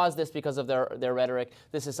side caused this because of their rhetoric.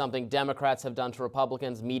 This is something Democrats have done to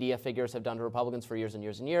Republicans, media figures have done to Republicans for years and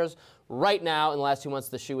years and years. Right now, in the last 2 months,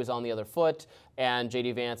 the shoe is on the other foot, and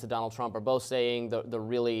J.D. Vance and Donald Trump are both saying the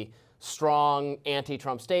really strong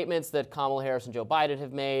anti-Trump statements that Kamala Harris and Joe Biden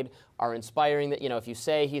have made are inspiring. That, if you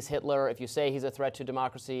say he's Hitler, if you say he's a threat to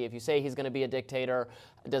democracy, if you say he's going to be a dictator,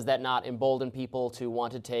 does that not embolden people to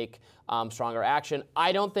want to take stronger action?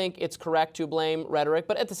 I don't think it's correct to blame rhetoric,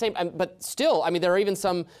 but at the same time, but still, there are even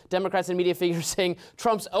some Democrats and media figures saying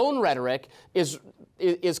Trump's own rhetoric is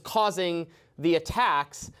causing the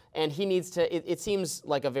attacks, and he needs to. It seems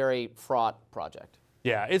like a very fraught project.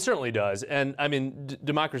 Yeah, it certainly does. And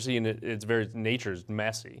democracy in its very nature is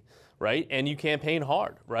messy, right? And you campaign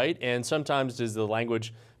hard, right? And sometimes does the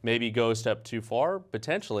language maybe go a step too far?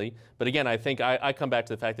 Potentially. But again, I think I come back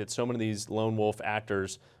to the fact that so many of these lone wolf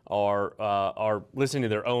actors are listening to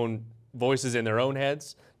their own voices in their own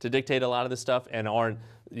heads to dictate a lot of this stuff, and aren't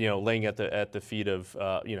laying at the feet of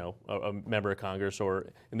a member of Congress, or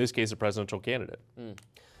in this case a presidential candidate.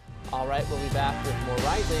 All right, we'll be back with more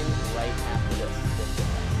Rising right after this.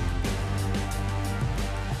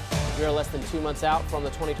 We are less than 2 months out from the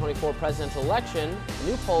 2024 presidential election. A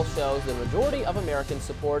new poll shows the majority of Americans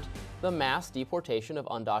support the mass deportation of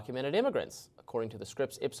undocumented immigrants. According to the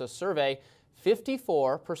Scripps Ipsos survey,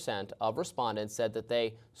 54% of respondents said that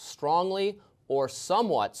they strongly or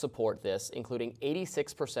somewhat support this, including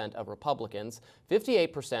 86% of Republicans,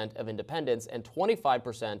 58% of independents, and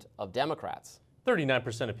 25% of Democrats.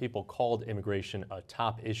 39% of people called immigration a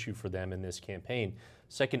top issue for them in this campaign,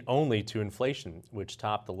 second only to inflation, which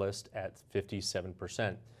topped the list at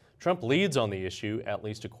 57%. Trump leads on the issue, at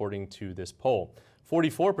least according to this poll.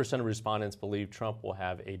 44% of respondents believe Trump will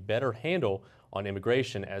have a better handle on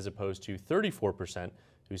immigration, as opposed to 34%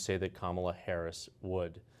 who say that Kamala Harris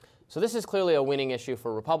would. So this is clearly a winning issue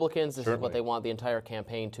for Republicans. This is what they want the entire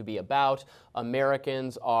campaign to be about.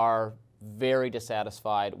 Americans are very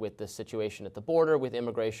dissatisfied with the situation at the border, with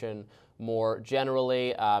immigration more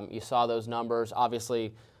generally. You saw those numbers.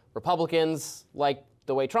 Obviously, Republicans like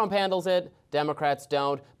the way Trump handles it. Democrats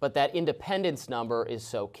don't. But that independence number is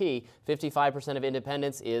so key. 55% of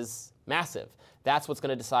independents is massive. That's what's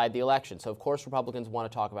going to decide the election. So, of course, Republicans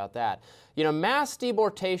want to talk about that. You know, mass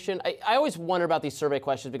deportation, I always wonder about these survey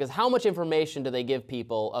questions because how much information do they give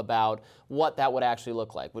people about what that would actually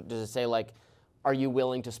look like? Does it say, like, are you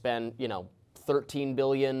willing to spend, you know, $13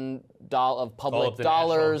 billion of public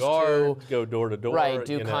dollars to go door to door, right?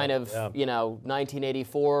 Do kind of, you know,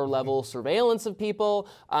 1984 level surveillance of people.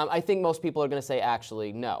 I think most people are going to say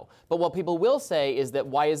actually no. But what people will say is that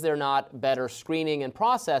why is there not better screening and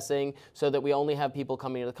processing so that we only have people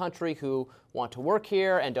coming into the country who want to work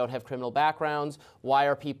here and don't have criminal backgrounds? Why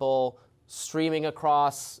are people streaming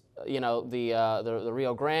across, you know, the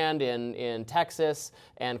Rio Grande in Texas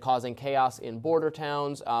and causing chaos in border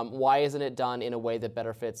towns? Why isn't it done in a way that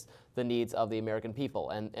better fits the needs of the American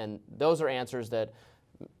people? And those are answers that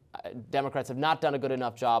Democrats have not done a good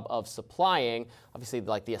enough job of supplying. Obviously,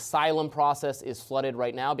 like the asylum process is flooded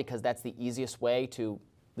right now because that's the easiest way to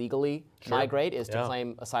legally migrate is to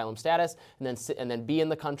claim asylum status and then be in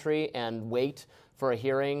the country and wait for a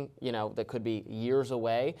hearing, you know, that could be years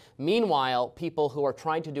away. Meanwhile, people who are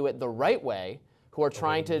trying to do it the right way, who are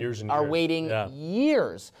trying to are waiting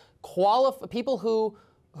years. People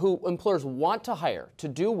who employers want to hire to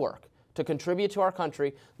do work, to contribute to our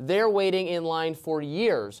country, they're waiting in line for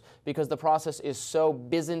years because the process is so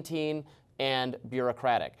Byzantine and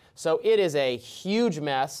bureaucratic. So it is a huge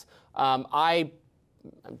mess. I'm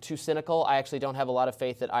too cynical. I actually don't have a lot of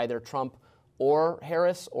faith that either Trump or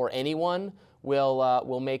Harris or anyone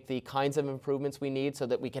will make the kinds of improvements we need so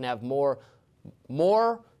that we can have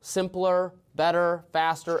more, simpler, better,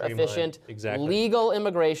 faster, efficient, legal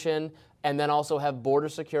immigration, and then also have border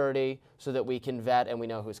security so that we can vet and we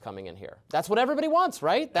know who's coming in here. That's what everybody wants,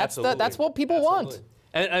 right? That's what people want.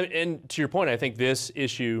 And to your point, I think this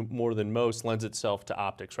issue, more than most, lends itself to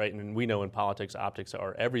optics, right? And we know in politics, optics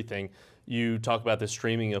are everything. You talk about the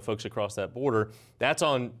streaming of folks across that border. That's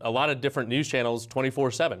on a lot of different news channels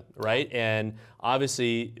 24/7, right? And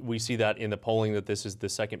obviously, we see that in the polling that this is the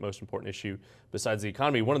second most important issue besides the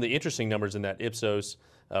economy. One of the interesting numbers in that Ipsos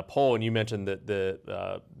poll, and you mentioned that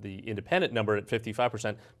the independent number at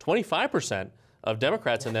 55%, 25% of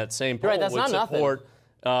Democrats in that same poll would support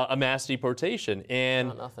a mass deportation.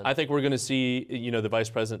 And I think we're going to see, you know, the vice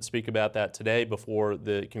president speak about that today before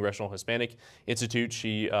the Congressional Hispanic Institute.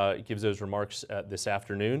 She gives those remarks this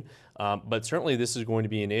afternoon. But certainly this is going to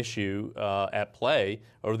be an issue at play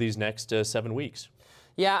over these next 7 weeks.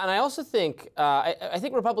 Yeah, and I also think, I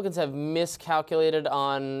think Republicans have miscalculated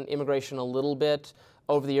on immigration a little bit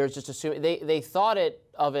over the years, just assuming they thought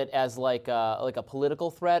of it as like a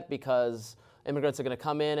political threat because immigrants are going to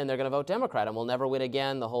come in and they're going to vote Democrat and we'll never win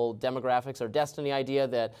again. The whole demographics or destiny idea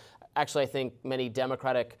that actually I think many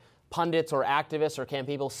Democratic pundits or activists or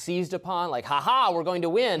campaign people seized upon, like, ha-ha, we're going to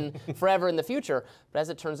win forever in the future. But as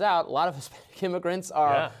it turns out, a lot of Hispanic immigrants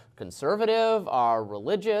are conservative, are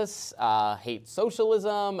religious, hate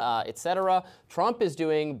socialism, etc. Trump is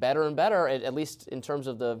doing better and better, at least in terms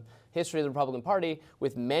of the history of the Republican Party,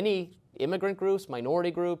 with many immigrant groups,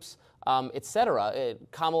 minority groups, etc.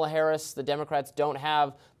 Kamala Harris, the Democrats don't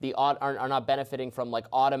have are not benefiting from like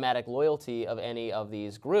automatic loyalty of any of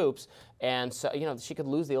these groups, and so you know she could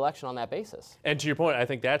lose the election on that basis. And to your point, I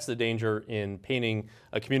think that's the danger in painting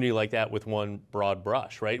a community like that with one broad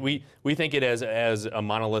brush, right? We think it as a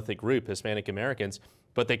monolithic group, Hispanic Americans.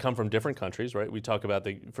 But they come from different countries, right? We talk about,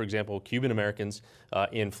 for example, Cuban Americans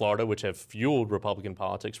in Florida, which have fueled Republican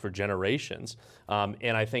politics for generations.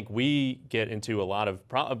 And I think we get into a lot of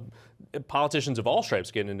politicians of all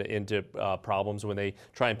stripes get into problems when they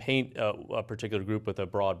try and paint a particular group with a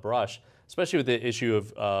broad brush. especially with the issue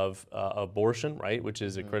of abortion, right, which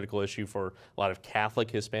is a critical issue for a lot of Catholic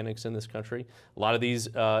Hispanics in this country. A lot of these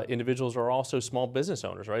individuals are also small business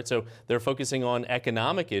owners, right? So they're focusing on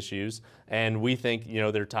economic issues, and we think,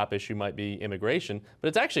 their top issue might be immigration, but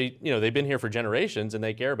it's actually, they've been here for generations and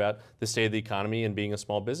they care about the state of the economy and being a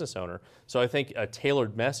small business owner. So I think a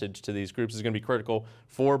tailored message to these groups is going to be critical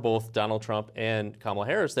for both Donald Trump and Kamala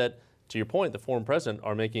Harris that, to your point, the former president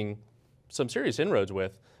are making some serious inroads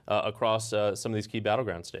with across some of these key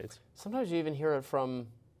battleground states. Sometimes you even hear it from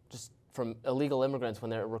illegal immigrants when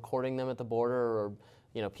they're recording them at the border, or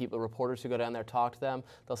reporters who go down there talk to them.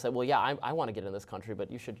 They'll say, "Well, yeah, I want to get in this country,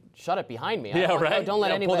 but you should shut it behind me. Yeah, right. Don't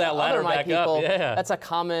let anybody other my people." Up. Yeah. That's a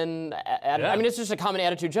common. I mean, it's just a common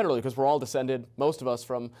attitude generally because we're all descended, most of us,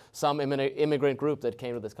 from some immigrant group that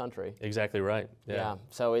came to this country. Exactly right. Yeah.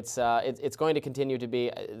 So it's going to continue to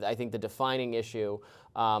be, I think, the defining issue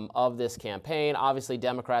of this campaign. Obviously,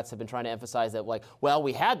 Democrats have been trying to emphasize that,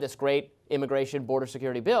 we had this great immigration border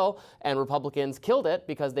security bill, and Republicans killed it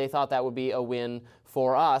because they thought that would be a win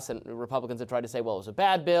for us. And Republicans have tried to say, well, it was a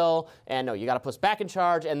bad bill, and no, you got to put us back in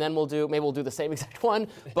charge, and then maybe we'll do the same exact one.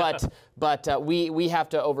 But we have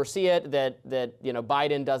to oversee it. That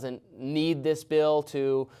Biden doesn't need this bill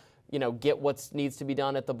to get what needs to be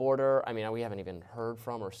done at the border. I mean, we haven't even heard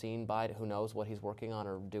from or seen Biden. Who knows what he's working on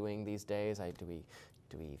or doing these days?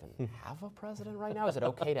 Do we even have a president right now? Is it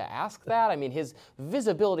okay to ask that? I mean, his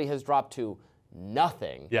visibility has dropped to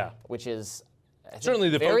nothing. Yeah. Which is certainly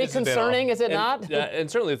the very concerning, is it not?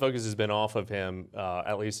 And certainly the focus has been off of him,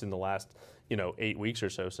 at least in the last 8 weeks or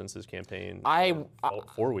so since this campaign.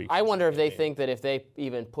 4 weeks. I wonder if they think that if they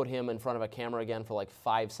even put him in front of a camera again for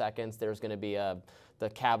 5 seconds, there's going to be the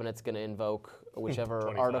cabinet's going to invoke whichever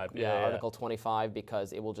Article 25,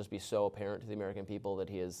 because it will just be so apparent to the American people that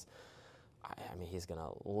he is. I mean, he's going to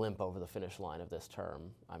limp over the finish line of this term.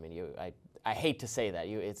 I mean, I hate to say that.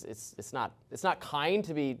 It's not kind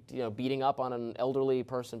to be beating up on an elderly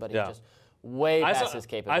person, but he's just way past his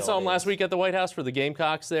capabilities. I saw him last week at the White House for the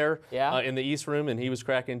Gamecocks there in the East Room, and he was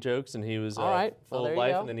cracking jokes, and he was full of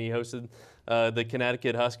life. And then he hosted the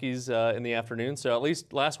Connecticut Huskies in the afternoon. So at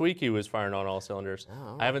least last week he was firing on all cylinders.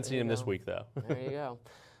 I haven't seen him this week, though. There you go.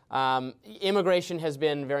 Immigration has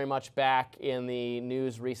been very much back in the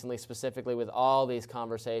news recently, specifically with all these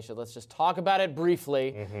conversations. Let's just talk about it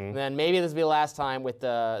briefly, and then maybe this will be the last time with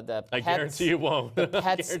the pets. I guarantee you won't. The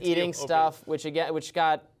pets eating stuff, which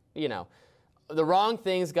got the wrong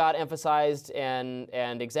things got emphasized and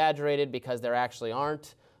exaggerated because there actually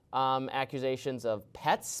aren't accusations of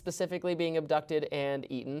pets specifically being abducted and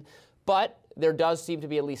eaten, but there does seem to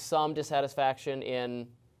be at least some dissatisfaction in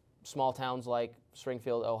small towns like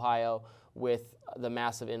Springfield, Ohio, with the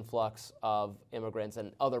massive influx of immigrants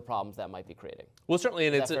and other problems that might be creating. Well, certainly,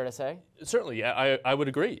 and is that fair to say? Certainly, yeah, I would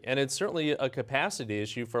agree, and it's certainly a capacity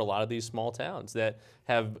issue for a lot of these small towns that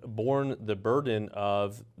have borne the burden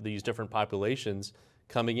of these different populations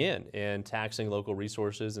coming in and taxing local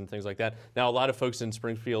resources and things like that. Now, a lot of folks in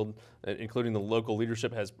Springfield, including the local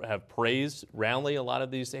leadership, have praised roundly a lot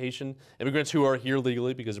of these Haitian immigrants who are here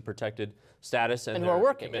legally because of protected status and who are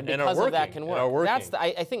working, and because of that can work. That's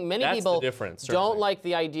I think many people don't like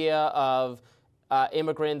the idea of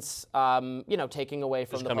immigrants, taking away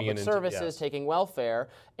from the public services, taking welfare,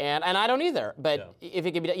 and I don't either. But if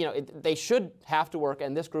it can be, they should have to work,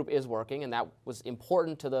 and this group is working, and that was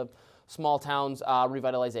important to the small towns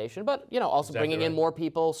revitalization, but also bringing in more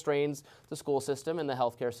people strains the school system and the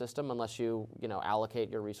healthcare system unless you allocate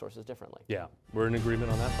your resources differently. Yeah, we're in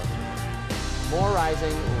agreement on that front. More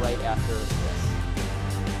Rising right after this.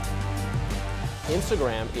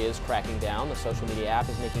 Instagram is cracking down. The social media app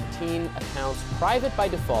is making teen accounts private by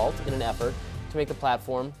default in an effort to make the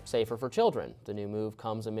platform safer for children. The new move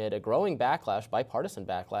comes amid a growing backlash, bipartisan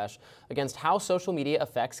backlash, against how social media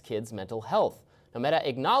affects kids' mental health. Now, Meta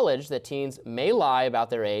acknowledged that teens may lie about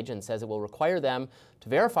their age and says it will require them to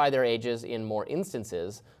verify their ages in more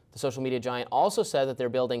instances. The social media giant also said that they're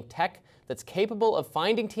building tech that's capable of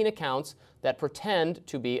finding teen accounts that pretend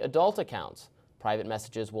to be adult accounts. Private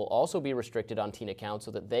messages will also be restricted on teen accounts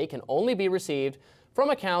so that they can only be received from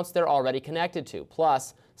accounts they're already connected to.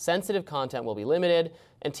 Plus, sensitive content will be limited,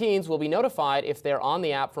 and teens will be notified if they're on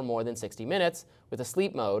the app for more than 60 minutes, with a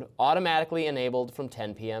sleep mode automatically enabled from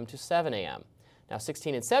 10 p.m. to 7 a.m. Now,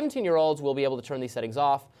 16 and 17-year-olds will be able to turn these settings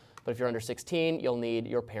off, but if you're under 16, you'll need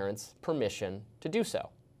your parents' permission to do so.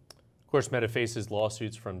 Of course, Meta faces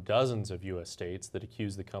lawsuits from dozens of U.S. states that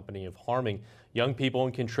accuse the company of harming young people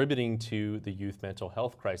and contributing to the youth mental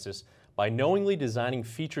health crisis by knowingly designing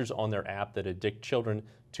features on their app that addict children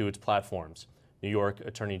to its platforms. New York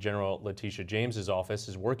Attorney General Letitia James's office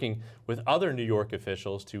is working with other New York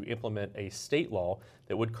officials to implement a state law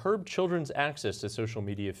that would curb children's access to social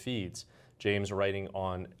media feeds. James writing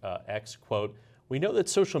on X, quote, "We know that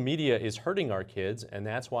social media is hurting our kids, and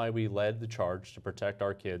that's why we led the charge to protect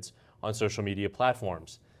our kids on social media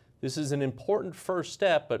platforms. This is an important first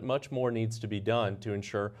step, but much more needs to be done to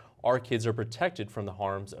ensure our kids are protected from the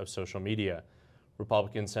harms of social media."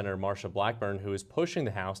 Republican Senator Marsha Blackburn, who is pushing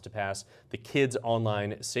the House to pass the Kids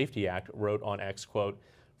Online Safety Act, wrote on X, quote,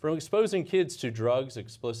 "From exposing kids to drugs,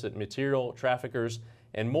 explicit material, traffickers,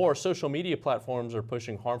 and more, social media platforms are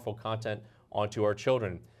pushing harmful content onto our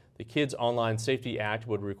children. The Kids Online Safety Act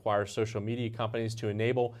would require social media companies to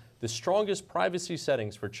enable the strongest privacy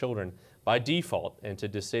settings for children by default and to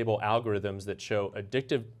disable algorithms that show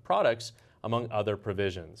addictive products, among other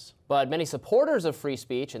provisions." But many supporters of free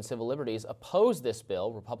speech and civil liberties oppose this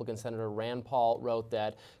bill. Republican Senator Rand Paul wrote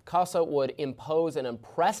that CASA would impose an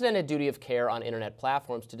unprecedented duty of care on internet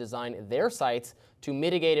platforms to design their sites to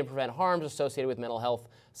mitigate and prevent harms associated with mental health,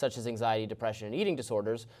 such as anxiety, depression, and eating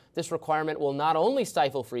disorders. This requirement will not only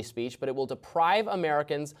stifle free speech, but it will deprive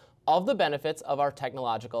Americans of the benefits of our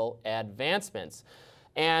technological advancements.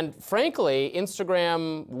 And frankly,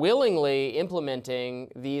 Instagram willingly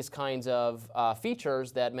implementing these kinds of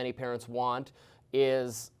features that many parents want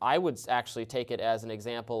is, I would actually take it as an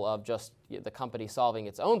example of just the company solving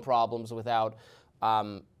its own problems without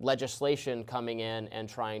legislation coming in and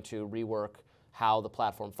trying to rework how the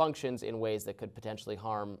platform functions in ways that could potentially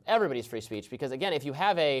harm everybody's free speech. Because again, if you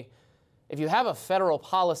have a federal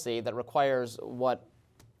policy that requires what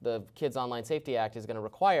the Kids Online Safety Act is going to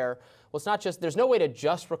require, well, it's not just, there's no way to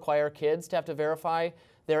just require kids to have to verify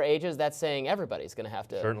their ages. That's saying everybody's going to have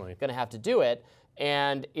to do it.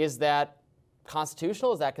 And is that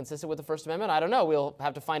constitutional? Is that consistent with the First Amendment? I don't know. We'll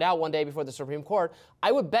have to find out one day before the Supreme Court.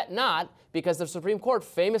 I would bet not, because the Supreme Court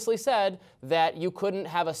famously said that you couldn't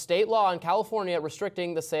have a state law in California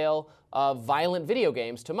restricting the sale of violent video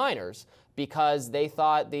games to minors because they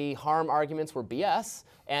thought the harm arguments were BS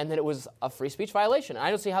and that it was a free speech violation. I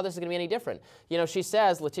don't see how this is going to be any different. You know, she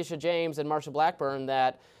says, Letitia James and Marsha Blackburn,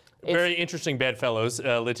 that very interesting bedfellows,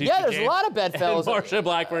 Letitia Yeah, there's James a lot of bedfellows. and Marsha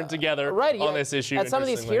Blackburn together on this issue. At some of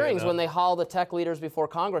these hearings, when they haul the tech leaders before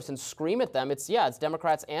Congress and scream at them, it's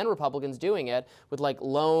Democrats and Republicans doing it with like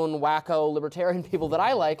lone, wacko, libertarian people that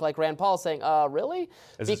I like Rand Paul saying, really?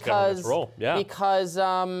 As this government's role, yeah. Because,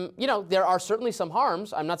 you know, there are certainly some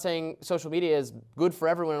harms. I'm not saying social media is good for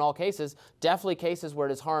everyone in all cases. Definitely cases where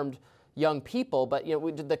it has harmed young people. But, you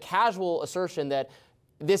know, the casual assertion that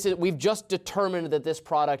we've just determined that this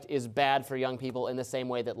product is bad for young people in the same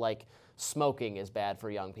way that like smoking is bad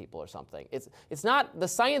for young people or something. It's not, the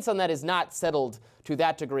science on that is not settled to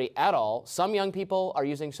that degree at all. Some young people are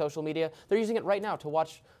using social media. They're using it right now to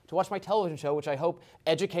watch my television show, which I hope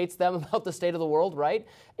educates them about the state of the world, right?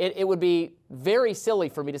 It would be very silly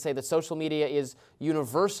for me to say that social media is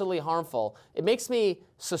universally harmful. It makes me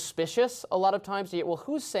suspicious a lot of times. Well,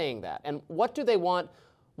 who's saying that? And what do they want?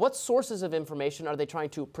 What sources of information are they trying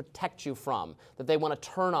to protect you from, that they want to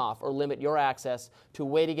turn off or limit your access to a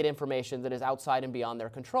way to get information that is outside and beyond their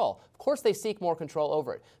control? Of course, they seek more control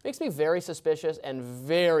over it. It makes me very suspicious and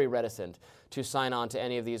very reticent to sign on to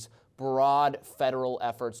any of these broad federal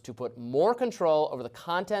efforts to put more control over the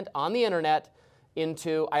content on the internet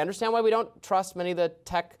into, I understand why we don't trust many of the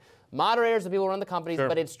tech moderators, the people who run the companies,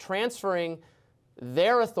 but it's transferring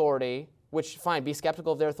their authority, which, fine, be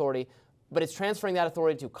skeptical of their authority, but it's transferring that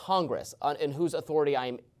authority to Congress, in whose authority I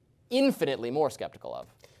am infinitely more skeptical of.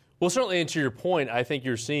 Well, certainly, and to your point, I think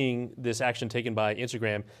you're seeing this action taken by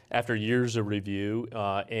Instagram after years of review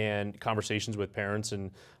and conversations with parents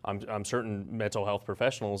and I'm certain mental health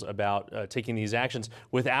professionals about taking these actions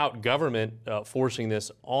without government forcing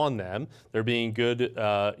this on them. They're being good,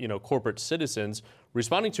 corporate citizens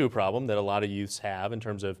responding to a problem that a lot of youths have in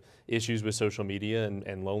terms of issues with social media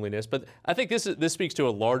and loneliness. But I think this speaks to a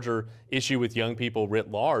larger issue with young people writ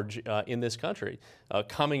large in this country.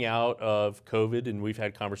 Coming out of COVID, and we've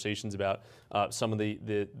had conversations about some of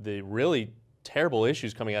the really terrible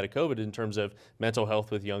issues coming out of COVID in terms of mental health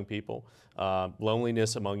with young people,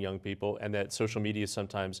 loneliness among young people, and that social media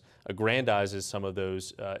sometimes aggrandizes some of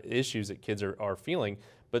those issues that kids are feeling.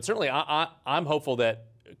 But certainly I'm hopeful that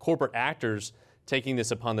corporate actors taking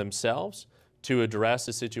this upon themselves to address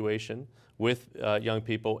the situation with young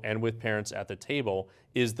people and with parents at the table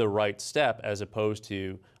is the right step, as opposed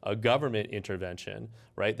to a government intervention,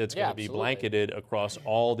 right? That's going to be blanketed across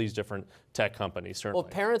all these different tech companies, certainly.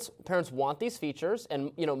 Well, parents want these features,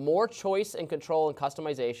 and more choice and control and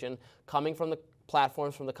customization coming from the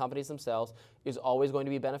platforms from the companies themselves is always going to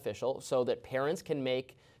be beneficial, so that parents can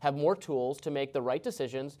have more tools to make the right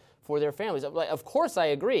decisions for their families. Of course, I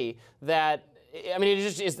agree that, I mean,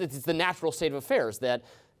 it's the natural state of affairs that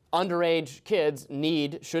underage kids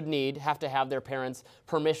have to have their parents'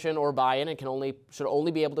 permission or buy-in, and should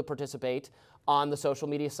only be able to participate on the social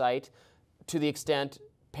media site to the extent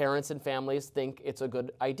parents and families think it's a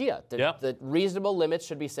good idea. The reasonable limits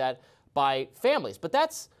should be set by families, but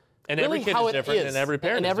that's and really every kid how is different, and every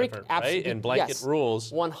parent is different, right? And blanket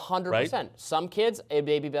rules. 100%. Right? Some kids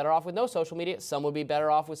may be better off with no social media. Some would be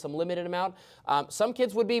better off with some limited amount. Some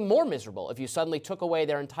kids would be more miserable if you suddenly took away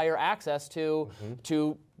their entire access to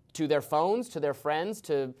their phones, to their friends,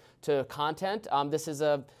 to content.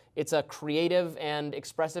 It's a creative and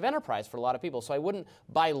expressive enterprise for a lot of people. So I wouldn't,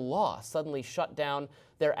 by law, suddenly shut down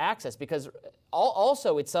their access, because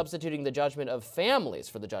also it's substituting the judgment of families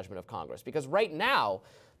for the judgment of Congress. Because right now,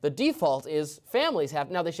 the default is families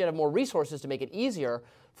they should have more resources to make it easier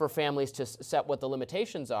for families to set what the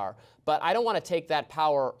limitations are. But I don't want to take that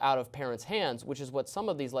power out of parents' hands, which is what some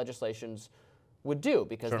of these legislations would do,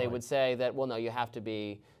 because they would say that, well, no, you have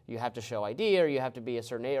to show ID, or you have to be a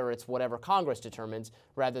certain age, or it's whatever Congress determines,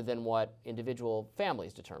 rather than what individual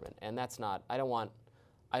families determine. And that's not, I don't want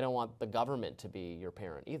the government to be your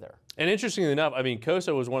parent either. And interestingly enough, I mean,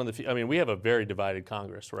 COSA was one of the few, I mean, we have a very divided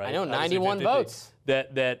Congress, right? I know, 91 votes.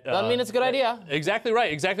 That doesn't mean it's a good idea. Exactly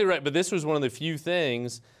right, exactly right. But this was one of the few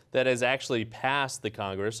things that has actually passed the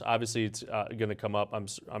Congress. Obviously, it's going to come up,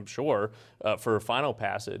 I'm sure, for a final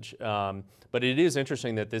passage. But it is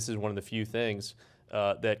interesting that this is one of the few things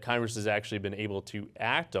that Congress has actually been able to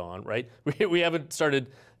act on, right? We haven't started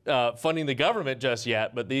funding the government just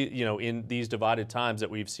yet, but in these divided times that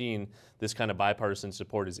we've seen, this kind of bipartisan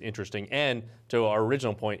support is interesting, and to our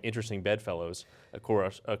original point, interesting bedfellows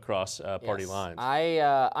across party lines.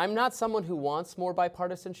 I'm not someone who wants more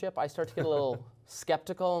bipartisanship. I start to get a little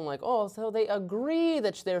skeptical and like, oh, so they agree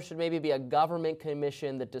that there should maybe be a government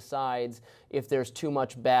commission that decides if there's too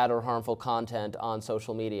much bad or harmful content on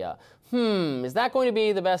social media. Is that going to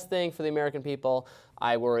be the best thing for the American people?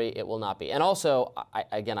 I worry it will not be. And also,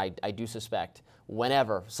 I do suspect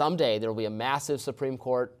someday there will be a massive Supreme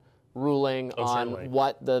Court ruling on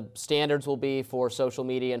what the standards will be for social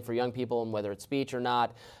media and for young people, and whether it's speech or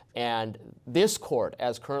not. And this court,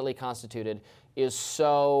 as currently constituted, is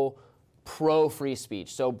so pro-free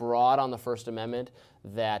speech, so broad on the First Amendment,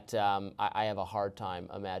 that I have a hard time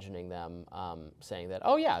imagining them saying that,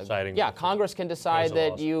 oh yeah, Congress can decide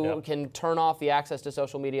that you can turn off the access to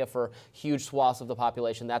social media for huge swaths of the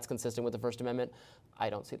population. That's consistent with the First Amendment. I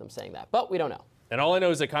don't see them saying that, but we don't know. And all I know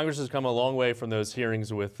is that Congress has come a long way from those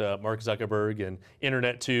hearings with Mark Zuckerberg and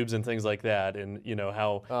internet tubes and things like that, and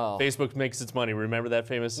how Facebook makes its money. Remember that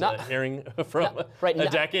famous hearing from a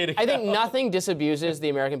decade ago? I think nothing disabuses the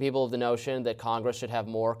American people of the notion that Congress should have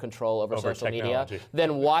more control over social media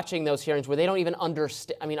than watching those hearings where they don't even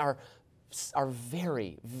understand. I mean, our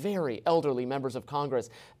very, very elderly members of Congress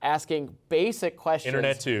asking basic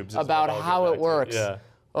questions about how it works. Yeah.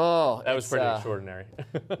 Oh, that was pretty extraordinary.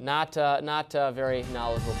 not very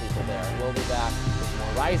knowledgeable people there. We'll be back with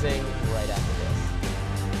more Rising right after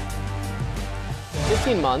this.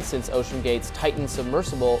 15 months since OceanGate's Titan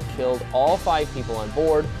submersible killed all 5 people on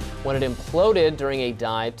board when it imploded during a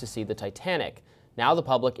dive to see the Titanic. Now the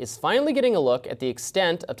public is finally getting a look at the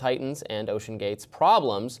extent of Titan's and OceanGate's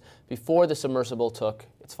problems before the submersible took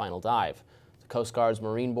its final dive. The Coast Guard's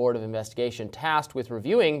Marine Board of Investigation, tasked with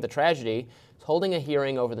reviewing the tragedy, is holding a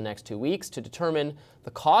hearing over the next 2 weeks to determine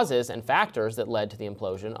the causes and factors that led to the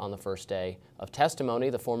implosion. On the first day of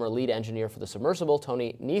testimony, the former lead engineer for the submersible,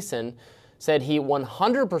 Tony Neeson, said he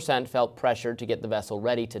 100% felt pressured to get the vessel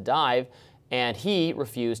ready to dive, and he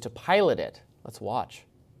refused to pilot it. Let's watch.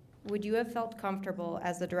 Would you have felt comfortable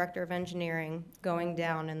as the director of engineering going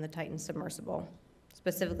down in the Titan submersible,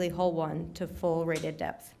 specifically hull 1 to full rated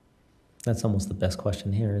depth? That's almost the best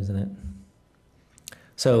question here, isn't it?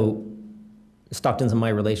 So Stockton's and my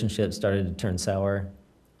relationship started to turn sour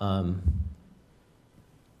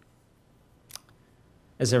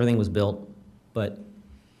as everything was built, but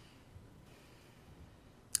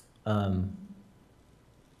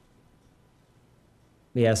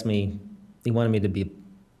he wanted me to be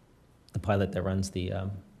the pilot that runs the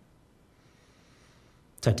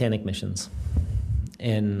Titanic missions.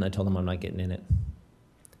 And I told him I'm not getting in it.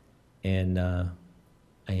 And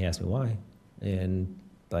he asked me why. And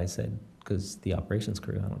I said, because the operations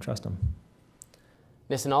crew, I don't trust them.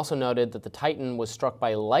 Neeson also noted that the Titan was struck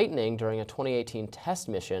by lightning during a 2018 test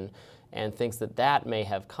mission and thinks that may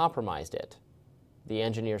have compromised it. The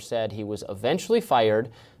engineer said he was eventually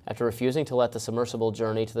fired after refusing to let the submersible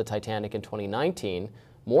journey to the Titanic in 2019.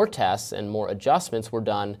 More tests and more adjustments were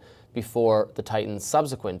done before the Titan's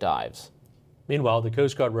subsequent dives. Meanwhile, the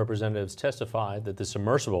Coast Guard representatives testified that the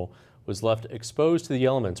submersible was left exposed to the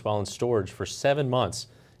elements while in storage for 7 months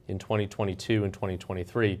in 2022 and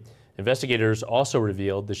 2023. Investigators also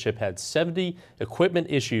revealed the ship had 70 equipment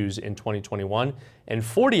issues in 2021 and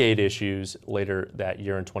 48 issues later that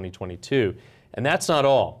year in 2022. And that's not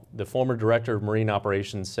all. The former director of Marine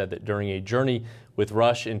Operations said that during a journey with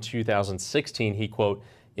Rush in 2016, he, quote,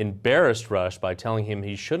 embarrassed Rush by telling him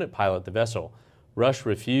he shouldn't pilot the vessel. Rush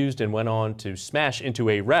refused and went on to smash into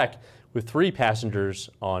a wreck with 3 passengers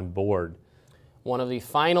on board. One of the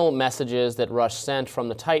final messages that Rush sent from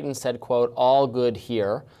the Titan said, quote, all good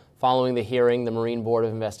here. Following the hearing, the Marine Board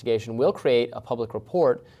of Investigation will create a public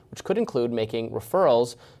report, which could include making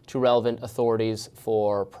referrals to relevant authorities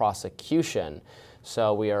for prosecution.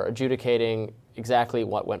 So we are adjudicating exactly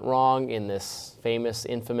what went wrong in this famous,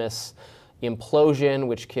 infamous implosion,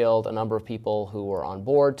 which killed a number of people who were on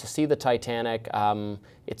board to see the Titanic.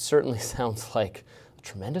 It certainly sounds like a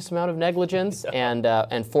tremendous amount of negligence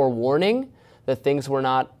and forewarning that things were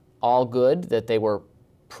not all good, that they were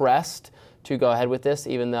pressed to go ahead with this,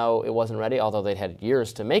 even though it wasn't ready, although they'd had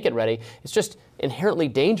years to make it ready. It's just inherently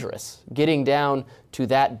dangerous getting down to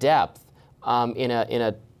that depth in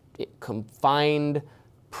a confined,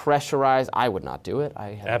 pressurized. I would not do it.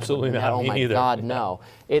 Absolutely not. Oh me my either. God, no.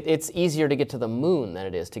 It's easier to get to the moon than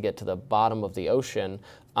it is to get to the bottom of the ocean.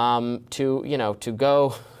 To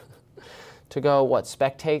go what,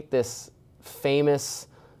 spectate this famous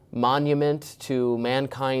monument to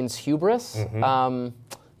mankind's hubris.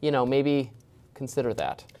 Maybe consider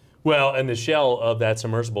that. Well, and the shell of that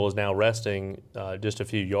submersible is now resting just a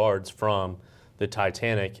few yards from the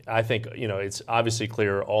Titanic. I think, it's obviously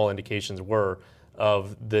clear all indications were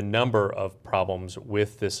of the number of problems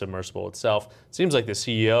with this submersible itself. It seems like the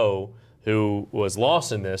CEO who was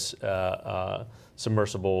lost in this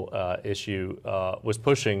submersible issue was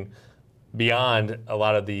pushing beyond a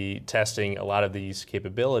lot of the testing, a lot of these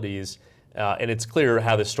capabilities. And it's clear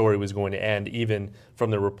how the story was going to end, even from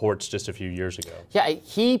the reports just a few years ago. Yeah,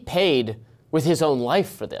 he paid with his own life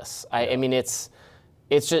for this. I mean, I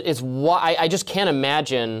just can't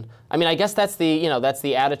imagine. I mean, I guess that's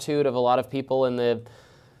the attitude of a lot of people in the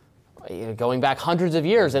going back hundreds of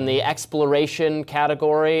years in the exploration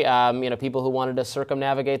category. People who wanted to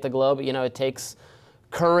circumnavigate the globe. It takes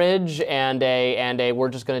courage and a we're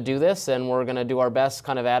just going to do this and we're going to do our best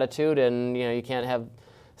kind of attitude. And you can't have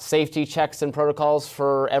safety checks and protocols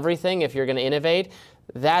for everything if you're going to innovate.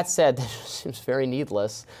 That said, that seems very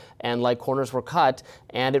needless, and like corners were cut,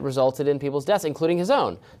 and it resulted in people's deaths, including his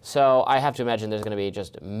own. So I have to imagine there's going to be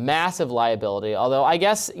just massive liability. Although I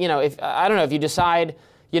guess if you decide,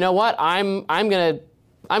 you know what, I'm going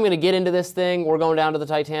to get into this thing. We're going down to the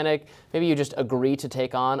Titanic. Maybe you just agree to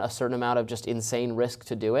take on a certain amount of just insane risk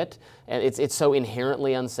to do it, and it's so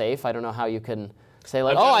inherently unsafe. I don't know how you can say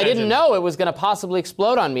like, I didn't know it was going to possibly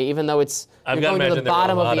explode on me, even though you're going to the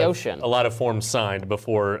bottom of the ocean. A lot of forms signed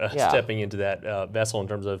before stepping into that vessel in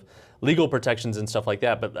terms of legal protections and stuff like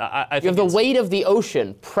that. But I think you have the weight of the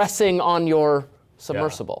ocean pressing on your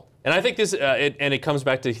submersible. Yeah. And I think this, it comes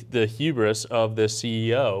back to the hubris of the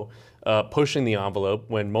CEO pushing the envelope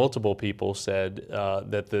when multiple people said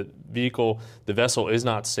that the vessel is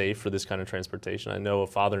not safe for this kind of transportation. I know a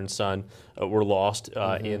father and son were lost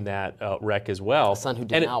in that wreck as well. A son who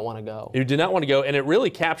did not want to go. Who did not want to go, and it really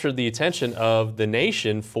captured the attention of the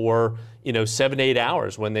nation for 7 to 8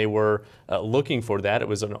 hours when they were looking for that. It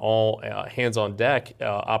was an all hands-on-deck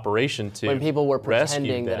operation to when people were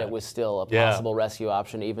pretending that it was still a possible rescue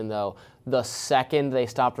option, even though the second they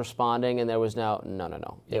stopped responding and there was no.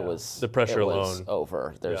 It was the pressure alone was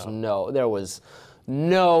over. There was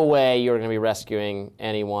no way you were going to be rescuing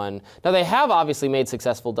anyone. Now they have obviously made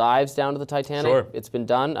successful dives down to the Titanic. Sure. It's been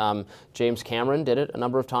done. James Cameron did it a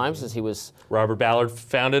number of times as he was. Robert Ballard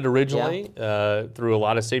found it originally through a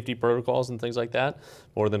lot of safety protocols and things like that.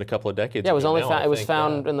 More than a couple of decades. Yeah, it was ago only now, it was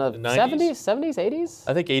found in the 70s, 80s.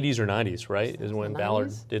 I think 80s or 90s, right? Is when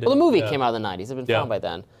Ballard did it. Well, the movie came out in the 90s. It had been found by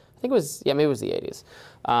then. I think it was maybe it was the 80s,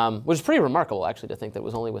 which is pretty remarkable actually to think that it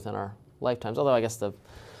was only within our lifetimes. Although I guess the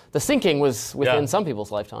the sinking was within some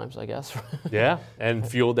people's lifetimes, I guess. Yeah, and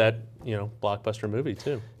fueled that, blockbuster movie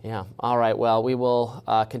too. Yeah. All right. Well, we will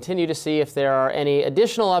continue to see if there are any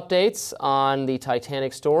additional updates on the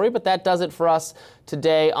Titanic story, but that does it for us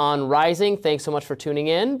today on Rising. Thanks so much for tuning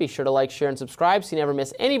in. Be sure to like, share, and subscribe so you never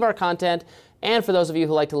miss any of our content. And for those of you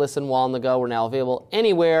who like to listen while on the go, we're now available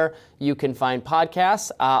anywhere you can find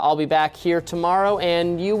podcasts. I'll be back here tomorrow,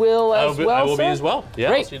 and you will as well, I will sir? be as well. Yeah,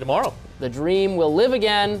 Great. I'll see you tomorrow. The dream will live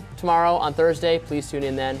again tomorrow on Thursday. Please tune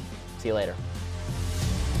in then. See you later.